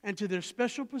and to their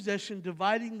special possession,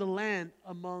 dividing the land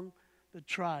among the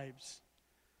tribes,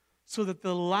 so that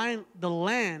the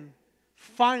land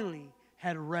finally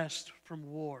had rest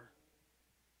from war.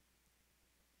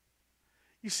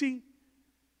 You see,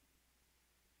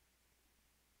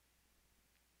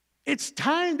 it's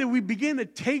time that we begin to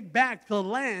take back the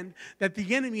land that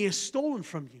the enemy has stolen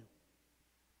from you.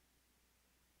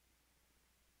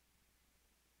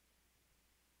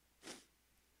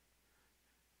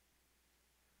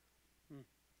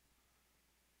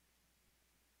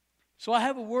 So I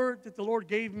have a word that the Lord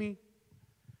gave me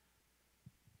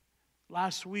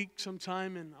last week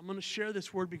sometime, and I'm going to share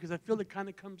this word because I feel it kind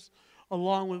of comes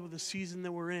along with the season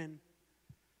that we're in.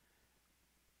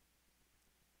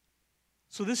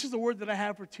 So this is the word that I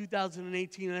have for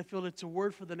 2018, and I feel it's a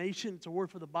word for the nation, it's a word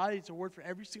for the body, it's a word for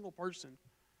every single person.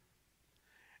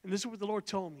 And this is what the Lord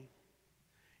told me.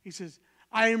 He says,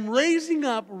 I am raising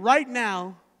up right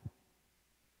now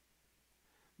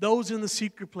those in the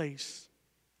secret place.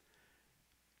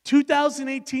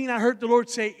 2018, I heard the Lord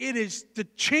say, it is the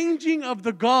changing of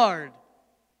the guard.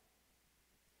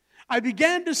 I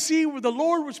began to see where the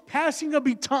Lord was passing a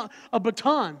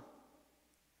baton.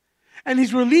 And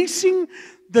He's releasing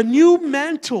the new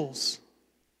mantles.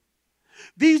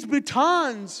 These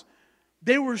batons,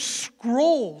 they were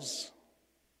scrolls.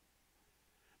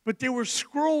 But they were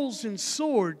scrolls and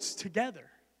swords together.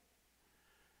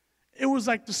 It was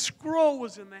like the scroll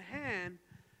was in the hand,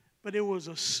 but it was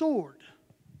a sword.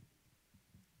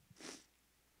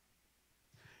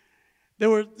 There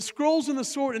were scrolls and the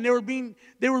sword, and they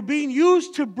were being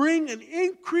used to bring an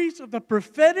increase of the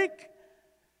prophetic.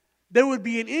 There would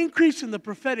be an increase in the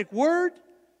prophetic word,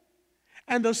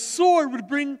 and the sword would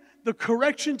bring the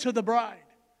correction to the bride.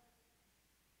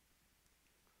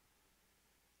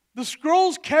 The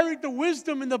scrolls carried the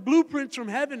wisdom and the blueprints from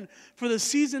heaven for the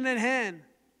season at hand.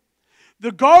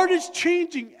 The guard is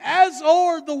changing, as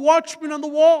are the watchmen on the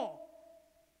wall.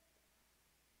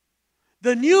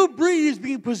 The new breed is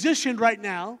being positioned right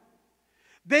now.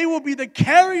 They will be the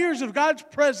carriers of God's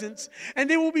presence, and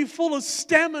they will be full of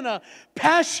stamina,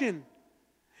 passion,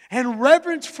 and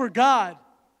reverence for God.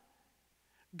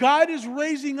 God is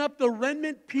raising up the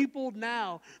remnant people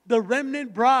now, the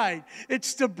remnant bride.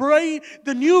 It's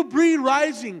the new breed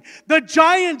rising, the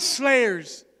giant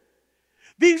slayers.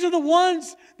 These are the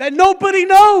ones that nobody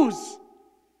knows.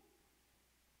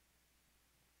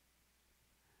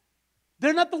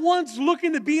 They're not the ones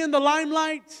looking to be in the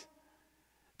limelight.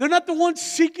 They're not the ones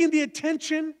seeking the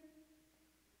attention.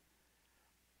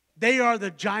 They are the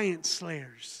giant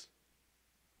slayers.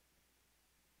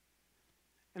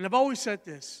 And I've always said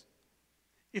this.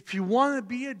 If you want to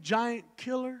be a giant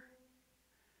killer,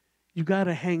 you got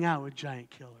to hang out with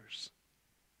giant killers.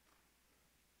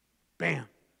 Bam.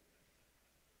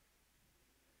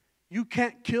 You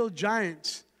can't kill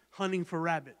giants hunting for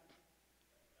rabbit.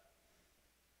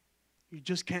 You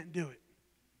just can't do it.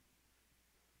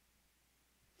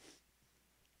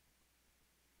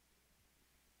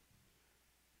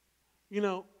 You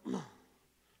know,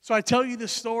 so I tell you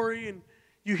this story, and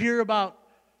you hear about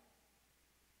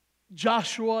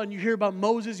Joshua, and you hear about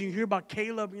Moses, and you hear about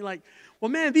Caleb, and you're like,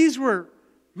 well, man, these were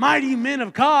mighty men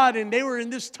of God, and they were in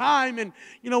this time, and,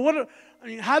 you know,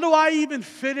 how do I even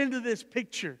fit into this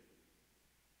picture?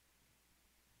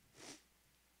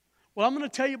 Well, I'm going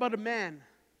to tell you about a man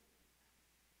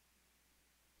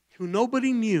who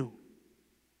nobody knew.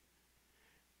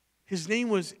 His name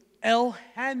was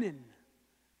Elhanan.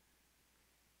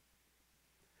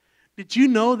 Did you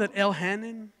know that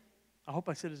Elhanan, I hope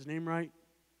I said his name right,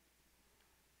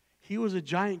 he was a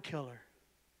giant killer,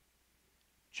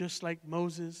 just like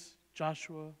Moses,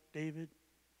 Joshua, David.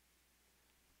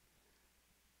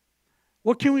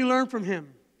 What can we learn from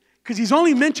him? Because he's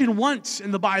only mentioned once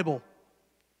in the Bible.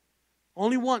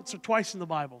 Only once or twice in the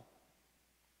Bible.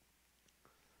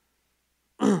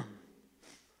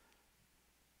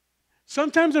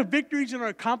 Sometimes our victories and our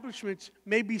accomplishments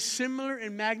may be similar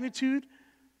in magnitude,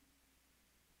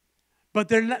 but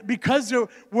they're not, because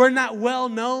we're not well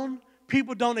known,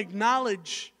 people don't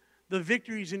acknowledge the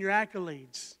victories and your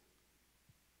accolades.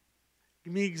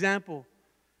 Give me an example.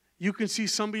 You can see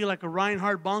somebody like a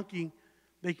Reinhard Bonnke,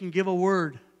 they can give a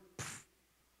word.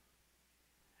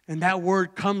 And that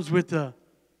word comes with a...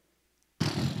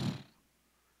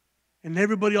 And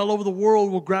everybody all over the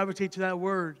world will gravitate to that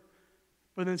word.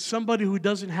 But then somebody who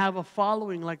doesn't have a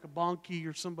following like a Bonnke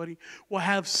or somebody will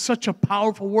have such a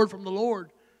powerful word from the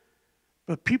Lord.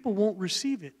 But people won't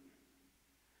receive it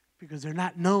because they're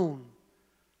not known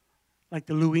like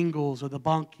the Lou Engles or the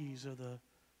Bonkies or the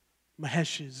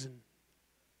Maheshes.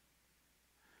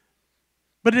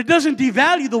 But it doesn't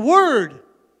devalue the word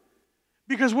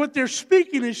because what they're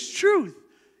speaking is truth.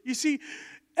 You see,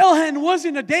 Elhanan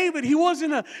wasn't a David, he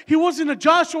wasn't a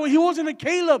Joshua, he wasn't a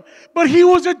Caleb, but he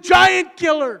was a giant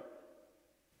killer.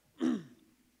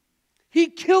 He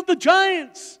killed the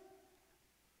giants.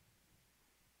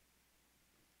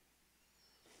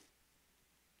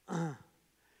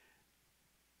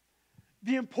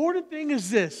 The important thing is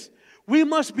this: we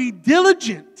must be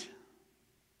diligent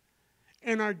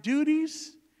in our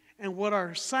duties and what our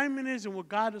assignment is and what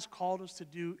God has called us to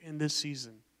do in this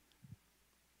season.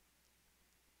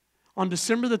 On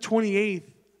December the 28th,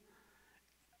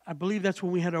 I believe that's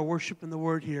when we had our worship in the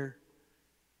Word here.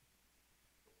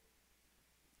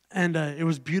 And it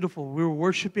was beautiful. We were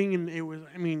worshiping, and it was,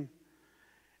 and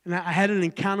I had an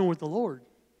encounter with the Lord.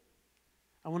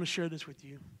 I want to share this with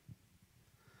you.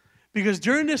 Because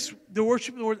during the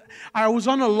worship of the Lord, I was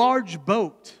on a large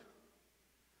boat.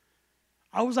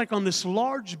 I was like on this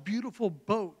large, beautiful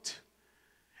boat.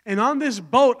 And on this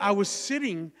boat, I was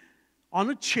sitting on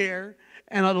a chair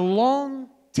and at a long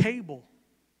table.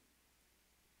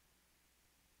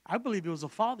 I believe it was a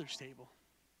father's table.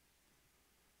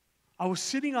 I was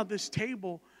sitting on this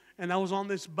table and I was on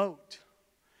this boat.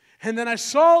 And then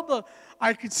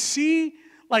I could see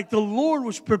like the Lord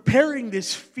was preparing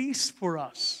this feast for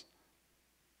us.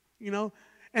 You know?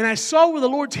 And I saw with the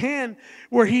Lord's hand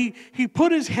where He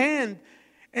put His hand,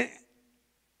 and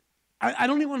I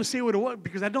don't even want to say what it was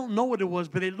because I don't know what it was,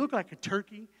 but it looked like a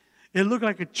turkey. It looked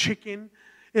like a chicken.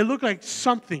 It looked like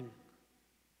something.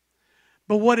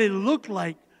 But what it looked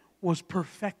like was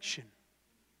perfection.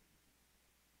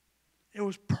 It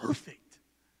was perfect.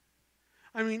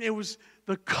 I mean, it was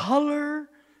the color,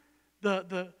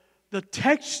 the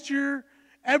texture,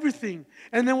 everything.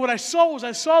 And then what I saw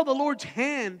the Lord's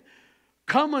hand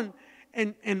come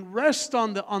and rest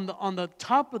on the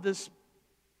top of this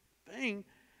thing,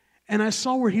 and I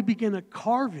saw where He began to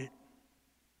carve it.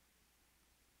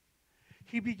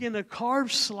 He began to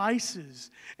carve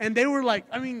slices. And they were like,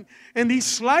 and these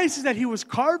slices that He was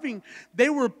carving, they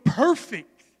were perfect.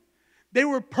 They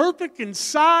were perfect in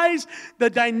size, the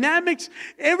dynamics,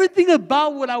 everything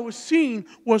about what I was seeing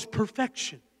was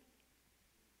perfection.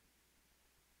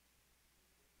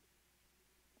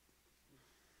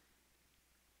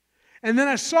 And then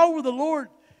I saw where the Lord,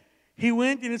 He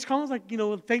went, and it's kind of like,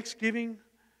 Thanksgiving,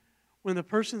 when the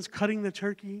person's cutting the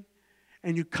turkey,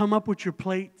 and you come up with your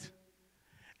plate,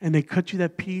 and they cut you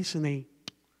that piece, and they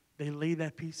lay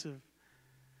that piece of,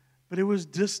 but it was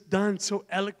just done so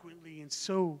eloquently and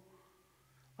so,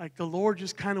 like the Lord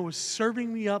just kind of was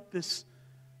serving me up this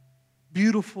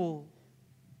beautiful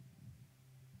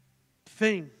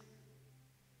thing.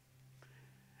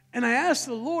 And I asked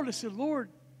the Lord, I said, Lord,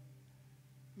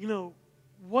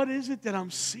 what is it that I'm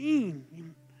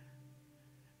seeing?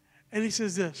 And He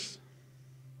says this.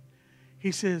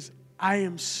 He says, I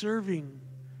am serving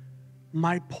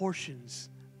my portions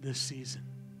this season.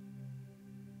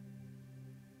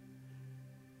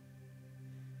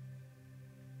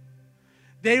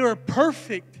 They are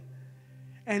perfect,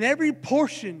 and every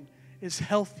portion is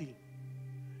healthy.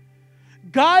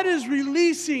 God is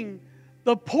releasing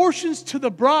the portions to the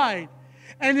bride,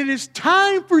 and it is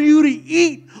time for you to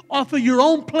eat off of your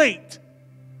own plate.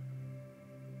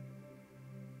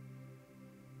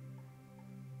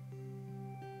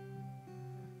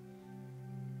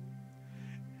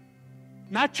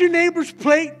 Not your neighbor's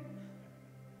plate.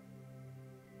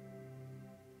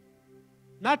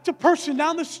 Not the person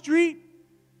down the street.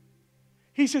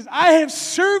 He says, I have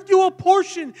served you a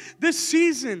portion this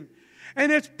season,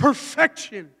 and it's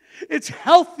perfection. It's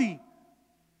healthy.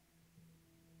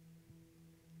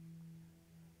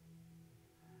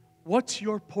 What's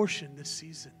your portion this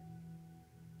season?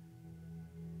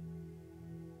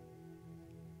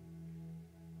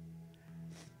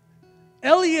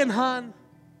 Eliahan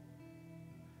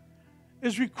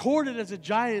is recorded as a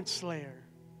giant slayer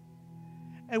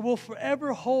and will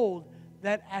forever hold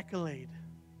that accolade.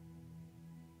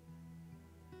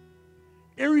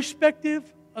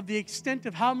 Irrespective of the extent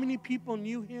of how many people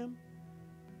knew him,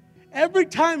 every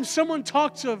time someone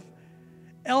talks of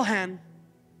Elhan,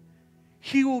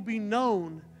 he will be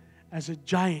known as a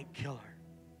giant killer.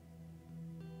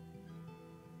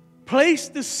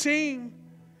 Placed the same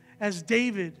as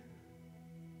David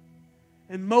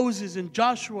and Moses and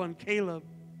Joshua and Caleb.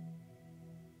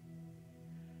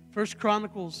 1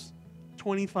 Chronicles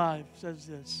 25 says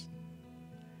this.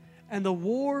 And the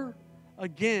war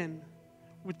again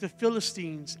with the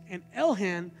Philistines, and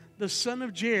Elhan, the son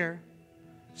of Jair,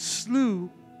 slew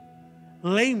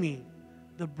Lami,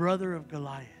 the brother of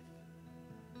Goliath.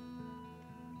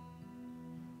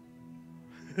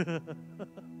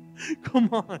 Come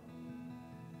on.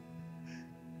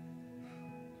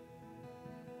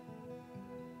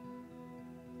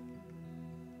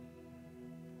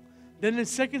 Then in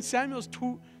 2 Samuel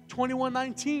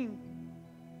 21:19,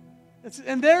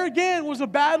 and there again was a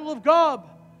battle of Gob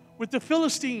with the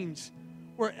Philistines,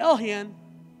 where Elhan,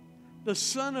 the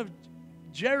son of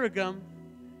Jeragam,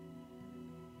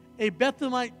 a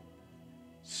Bethlehemite,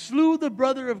 slew the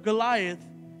brother of Goliath,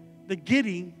 the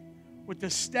Gittite, with the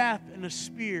staff and a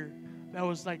spear that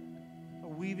was like a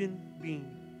weaving beam.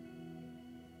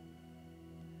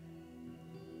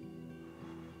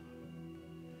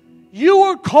 You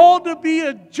are called to be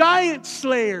a giant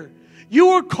slayer. You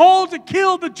are called to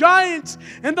kill the giants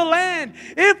in the land.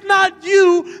 If not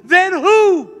you, then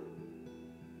who?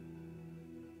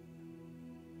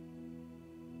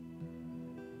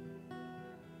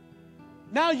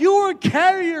 Now you are a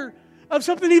carrier of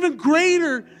something even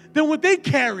greater than what they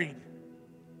carried.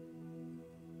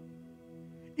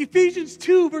 Ephesians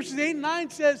 2, verses 8 and 9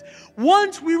 says,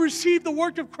 once we receive the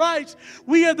work of Christ,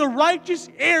 we are the righteous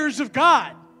heirs of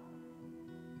God.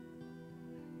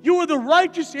 You are the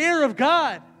righteous heir of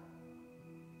God.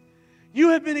 You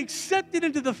have been accepted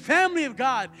into the family of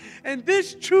God. And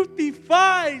this truth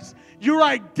defies your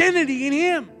identity in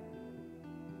Him.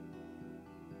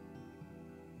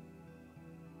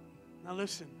 Now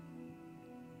listen.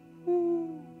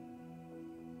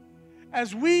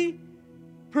 As we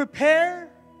prepare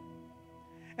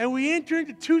and we enter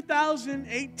into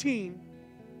 2018,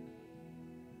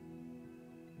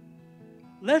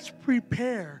 let's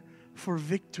prepare for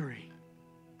victory.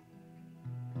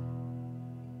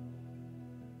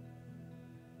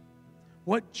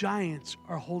 What giants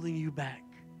are holding you back?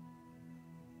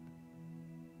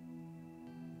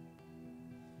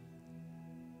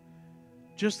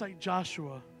 Just like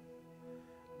Joshua,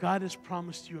 God has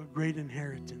promised you a great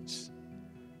inheritance.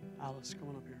 Alice, come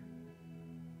on up here.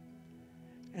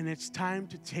 And it's time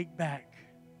to take back.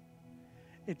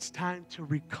 It's time to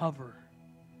recover.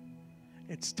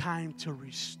 It's time to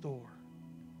restore.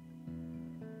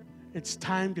 It's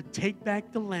time to take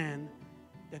back the land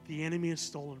that the enemy has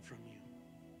stolen from you.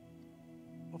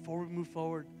 Before we move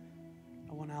forward,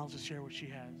 I want Alice to share what she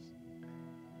has.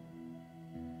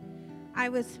 I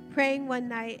was praying one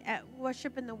night at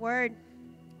Worship in the Word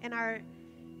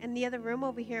in the other room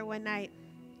over here one night.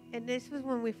 And this was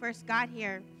when we first got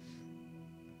here.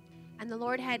 And the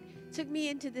Lord had took me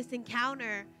into this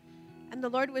encounter. And the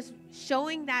Lord was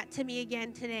showing that to me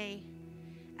again today.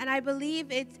 And I believe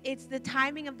it's the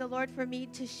timing of the Lord for me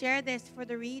to share this for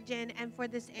the region and for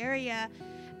this area.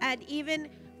 And even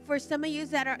for some of you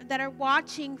that are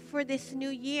watching for this new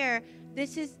year,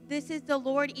 this is the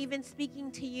Lord even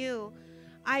speaking to you.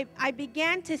 I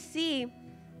began to see,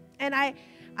 and I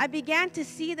began to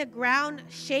see the ground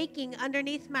shaking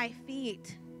underneath my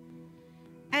feet.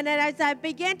 And then as I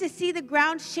began to see the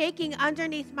ground shaking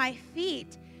underneath my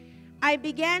feet, I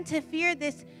began to feel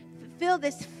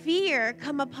this fear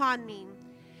come upon me.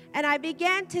 And I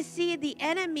began to see the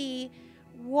enemy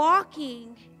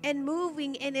walking and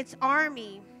moving in its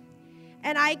army.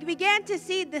 And I began to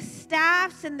see the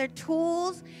staffs and their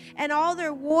tools and all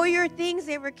their warrior things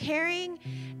they were carrying.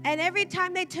 And every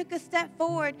time they took a step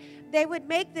forward, they would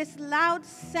make this loud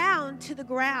sound to the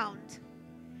ground.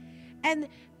 And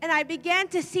I began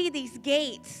to see these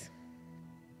gates.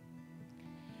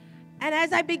 And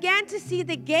as I began to see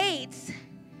the gates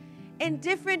in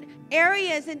different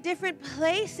areas, in different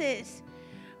places,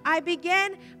 I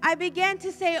began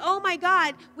to say, oh my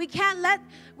God, we can't let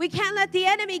the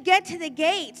enemy get to the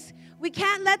gates. We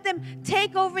can't let them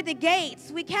take over the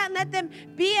gates. We can't let them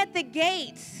be at the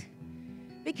gates.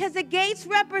 Because the gates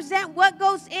represent what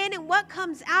goes in and what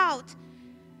comes out.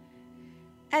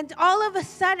 And all of a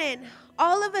sudden,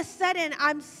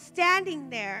 I'm standing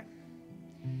there.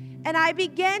 And I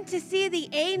began to see the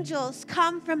angels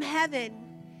come from heaven.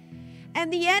 And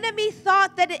the enemy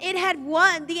thought that it had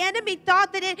won. The enemy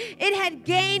thought that it had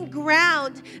gained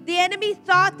ground. The enemy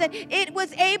thought that it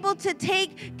was able to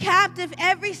take captive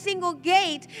every single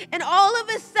gate. And all of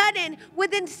a sudden,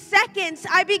 within seconds,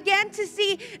 I began to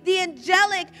see the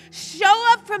angelic show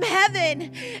up from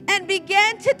heaven and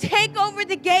began to take over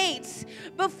the gates.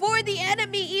 Before the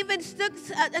enemy even took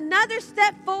another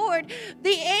step forward,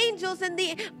 the angels and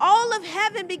all of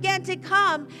heaven began to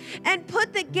come and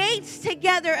put the gates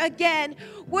together again.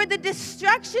 Where the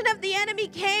destruction of the enemy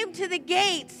came to the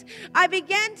gates, I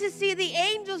began to see the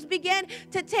angels begin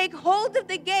to take hold of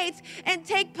the gates and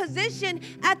take position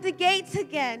at the gates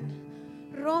again.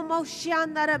 And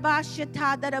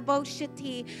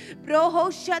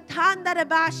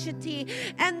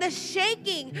the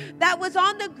shaking that was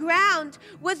on the ground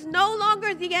was no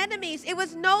longer the enemy's. It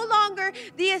was no longer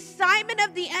the assignment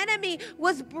of the enemy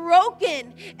was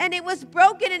broken. And it was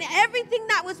broken, and everything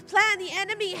that was planned the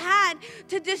enemy had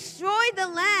to destroy the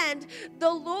land, the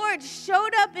Lord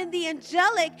showed up in the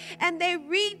angelic, and they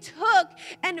retook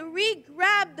and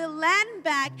re-grabbed the land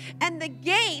back and the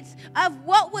gates of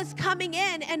what was coming in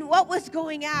and what was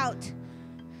going out.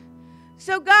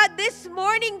 So God, this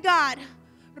morning, God,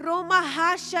 Roma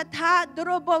hashata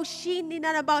droboshini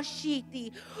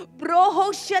narabashiti.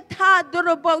 Brohoshata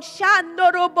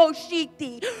droboshando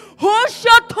roboshiti.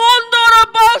 Hoshatondo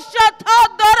roboshata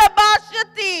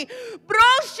darabashiti.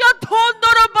 Broshatondo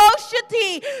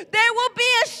roboshiti. There will be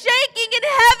a shaking in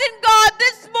heaven, God,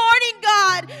 this morning,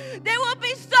 God. There will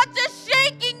be such a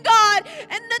shaking, God,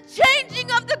 and the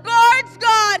changing of the guards,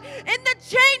 God, and the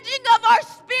changing of our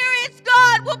spirits,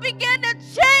 God, will begin to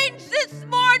change this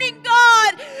morning,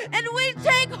 God. And we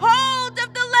take hold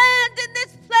of the land in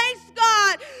this place,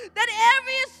 God, that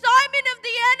every assignment of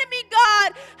the enemy,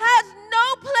 God,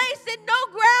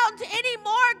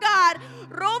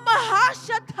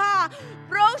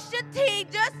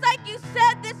 Just like you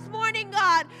said this morning,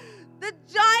 God, the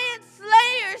giant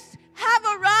slayers have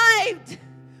arrived.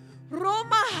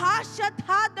 Roma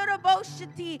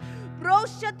hashatadaraboshati,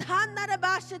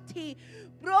 broshatanarabashati,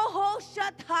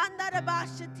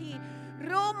 brohoshatanarabashati,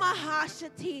 Roma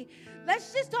hashati.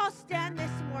 Let's just all stand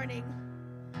this morning.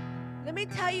 Let me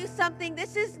tell you something.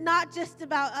 This is not just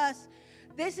about us.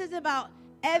 This is about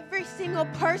every single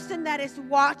person that is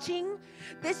watching.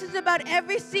 This is about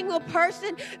every single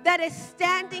person that is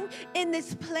standing in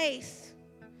this place.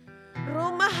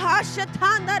 Roma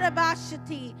hashatanda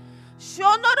rabashati.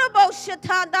 Shonorabo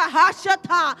shatanda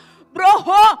hashata.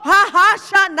 Broho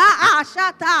hahashana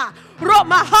ashata.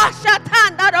 Roma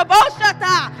hashatanda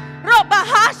raboshata. Roma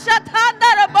hashatanda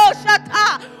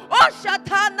raboshata.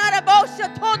 Oshatanda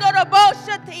raboshatona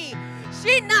raboshati.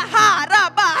 Shinaha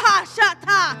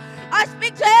rabahashata. I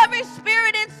speak to every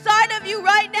spirit inside of you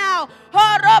right now.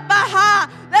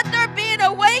 Let there be an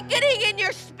awakening in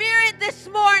your spirit this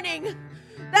morning.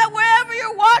 That wherever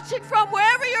you're watching from,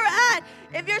 wherever you're at,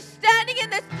 if you're standing in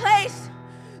this place,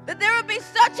 that there would be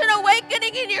such an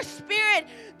awakening in your spirit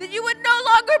that you would no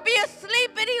longer be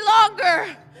asleep any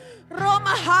longer.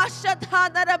 Roma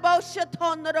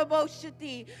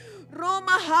hashatanaraboshati.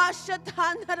 Roma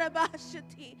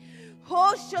hashatanarabashati.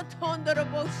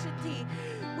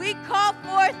 We call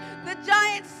forth the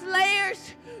giant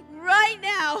slayers right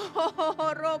now.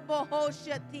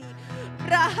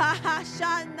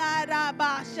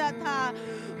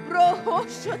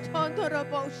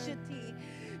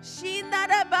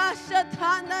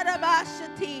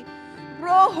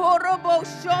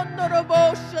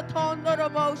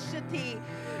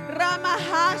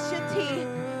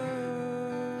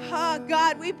 Oh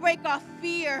God, we break off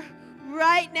fear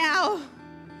right now.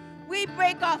 We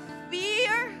break off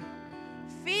fear,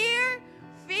 fear,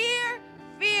 fear,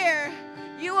 fear.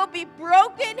 You will be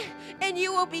broken and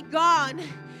you will be gone.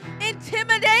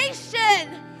 Intimidation,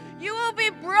 you will be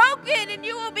broken and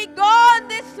you will be gone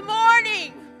this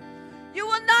morning. You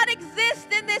will not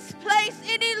exist in this place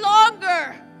any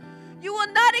longer. You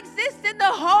will not exist in the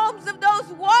homes of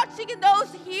those watching and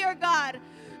those here, God.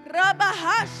 Roma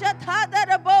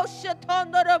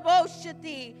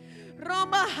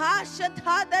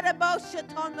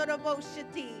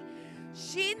hashatadaraboshatonoraboshati.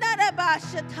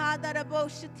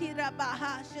 Shinarabashatadaraboshati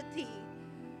rabahashati.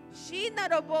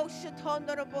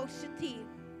 Shinaraboshatondaraboshati.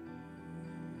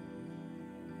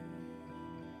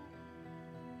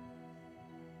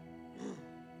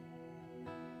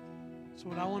 So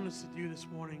what I want us to do this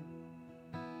morning,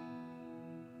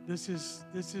 this is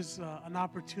an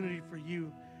opportunity for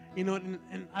you. You know,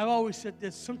 and I've always said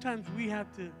this, sometimes we have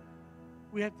to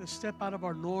step out of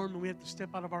our norm and we have to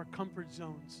step out of our comfort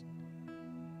zones.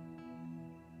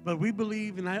 But we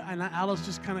believe, and Alice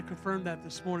just kind of confirmed that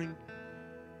this morning,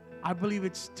 I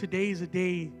believe today is a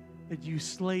day that you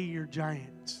slay your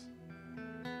giants.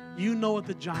 You know what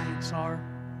the giants are.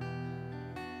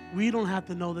 We don't have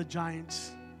to know the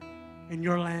giants in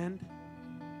your land.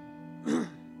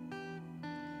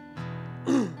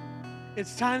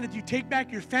 It's time that you take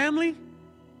back your family.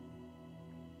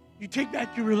 You take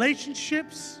back your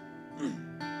relationships.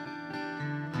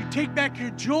 You take back your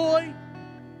joy.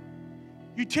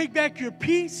 You take back your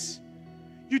peace.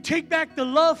 You take back the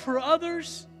love for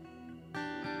others.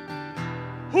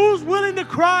 Who's willing to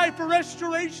cry for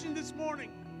restoration this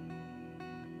morning?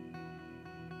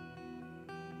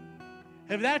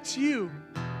 If that's you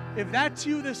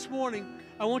this morning,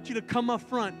 I want you to come up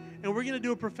front and we're going to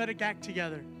do a prophetic act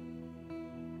together.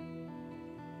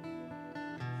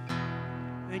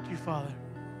 Thank you, Father.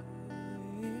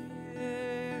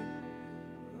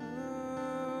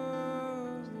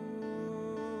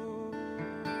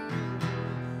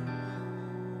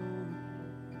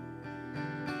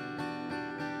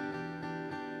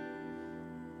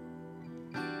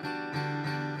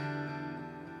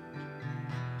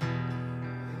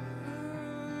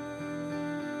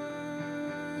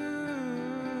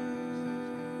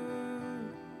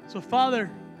 So, Father,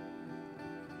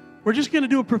 we're just going to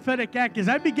do a prophetic act. As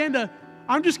I'm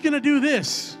just going to do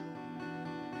this.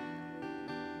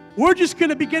 We're just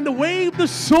going to begin to wave the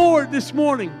sword this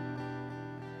morning.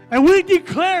 And we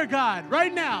declare, God,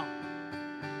 right now,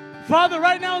 Father,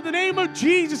 right now in the name of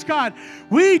Jesus, God,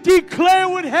 we declare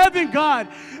with heaven, God,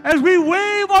 as we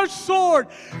wave our sword,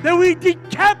 that we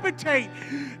decapitate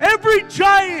every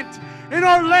giant in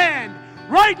our land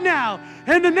right now.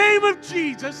 In the name of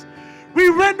Jesus, we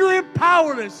render him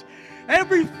powerless.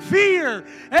 Every fear,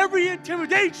 every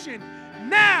intimidation,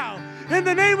 now, in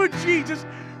the name of Jesus,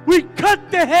 we cut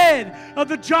the head of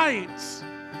the giants.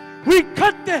 We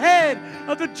cut the head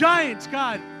of the giants,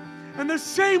 God. And the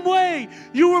same way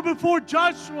you were before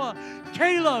Joshua,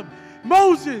 Caleb,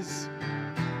 Moses,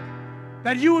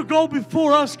 that you would go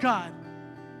before us, God.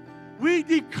 We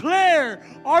declare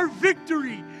our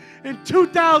victory in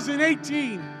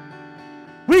 2018.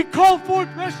 We call forth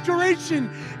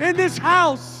restoration in this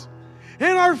house,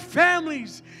 in our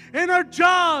families, in our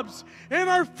jobs, in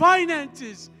our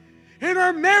finances, in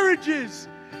our marriages,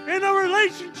 in our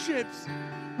relationships.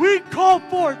 We call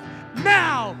forth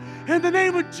now in the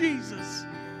name of Jesus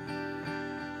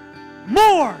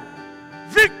more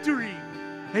victory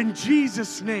in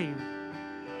Jesus' name.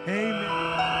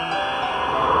 Amen.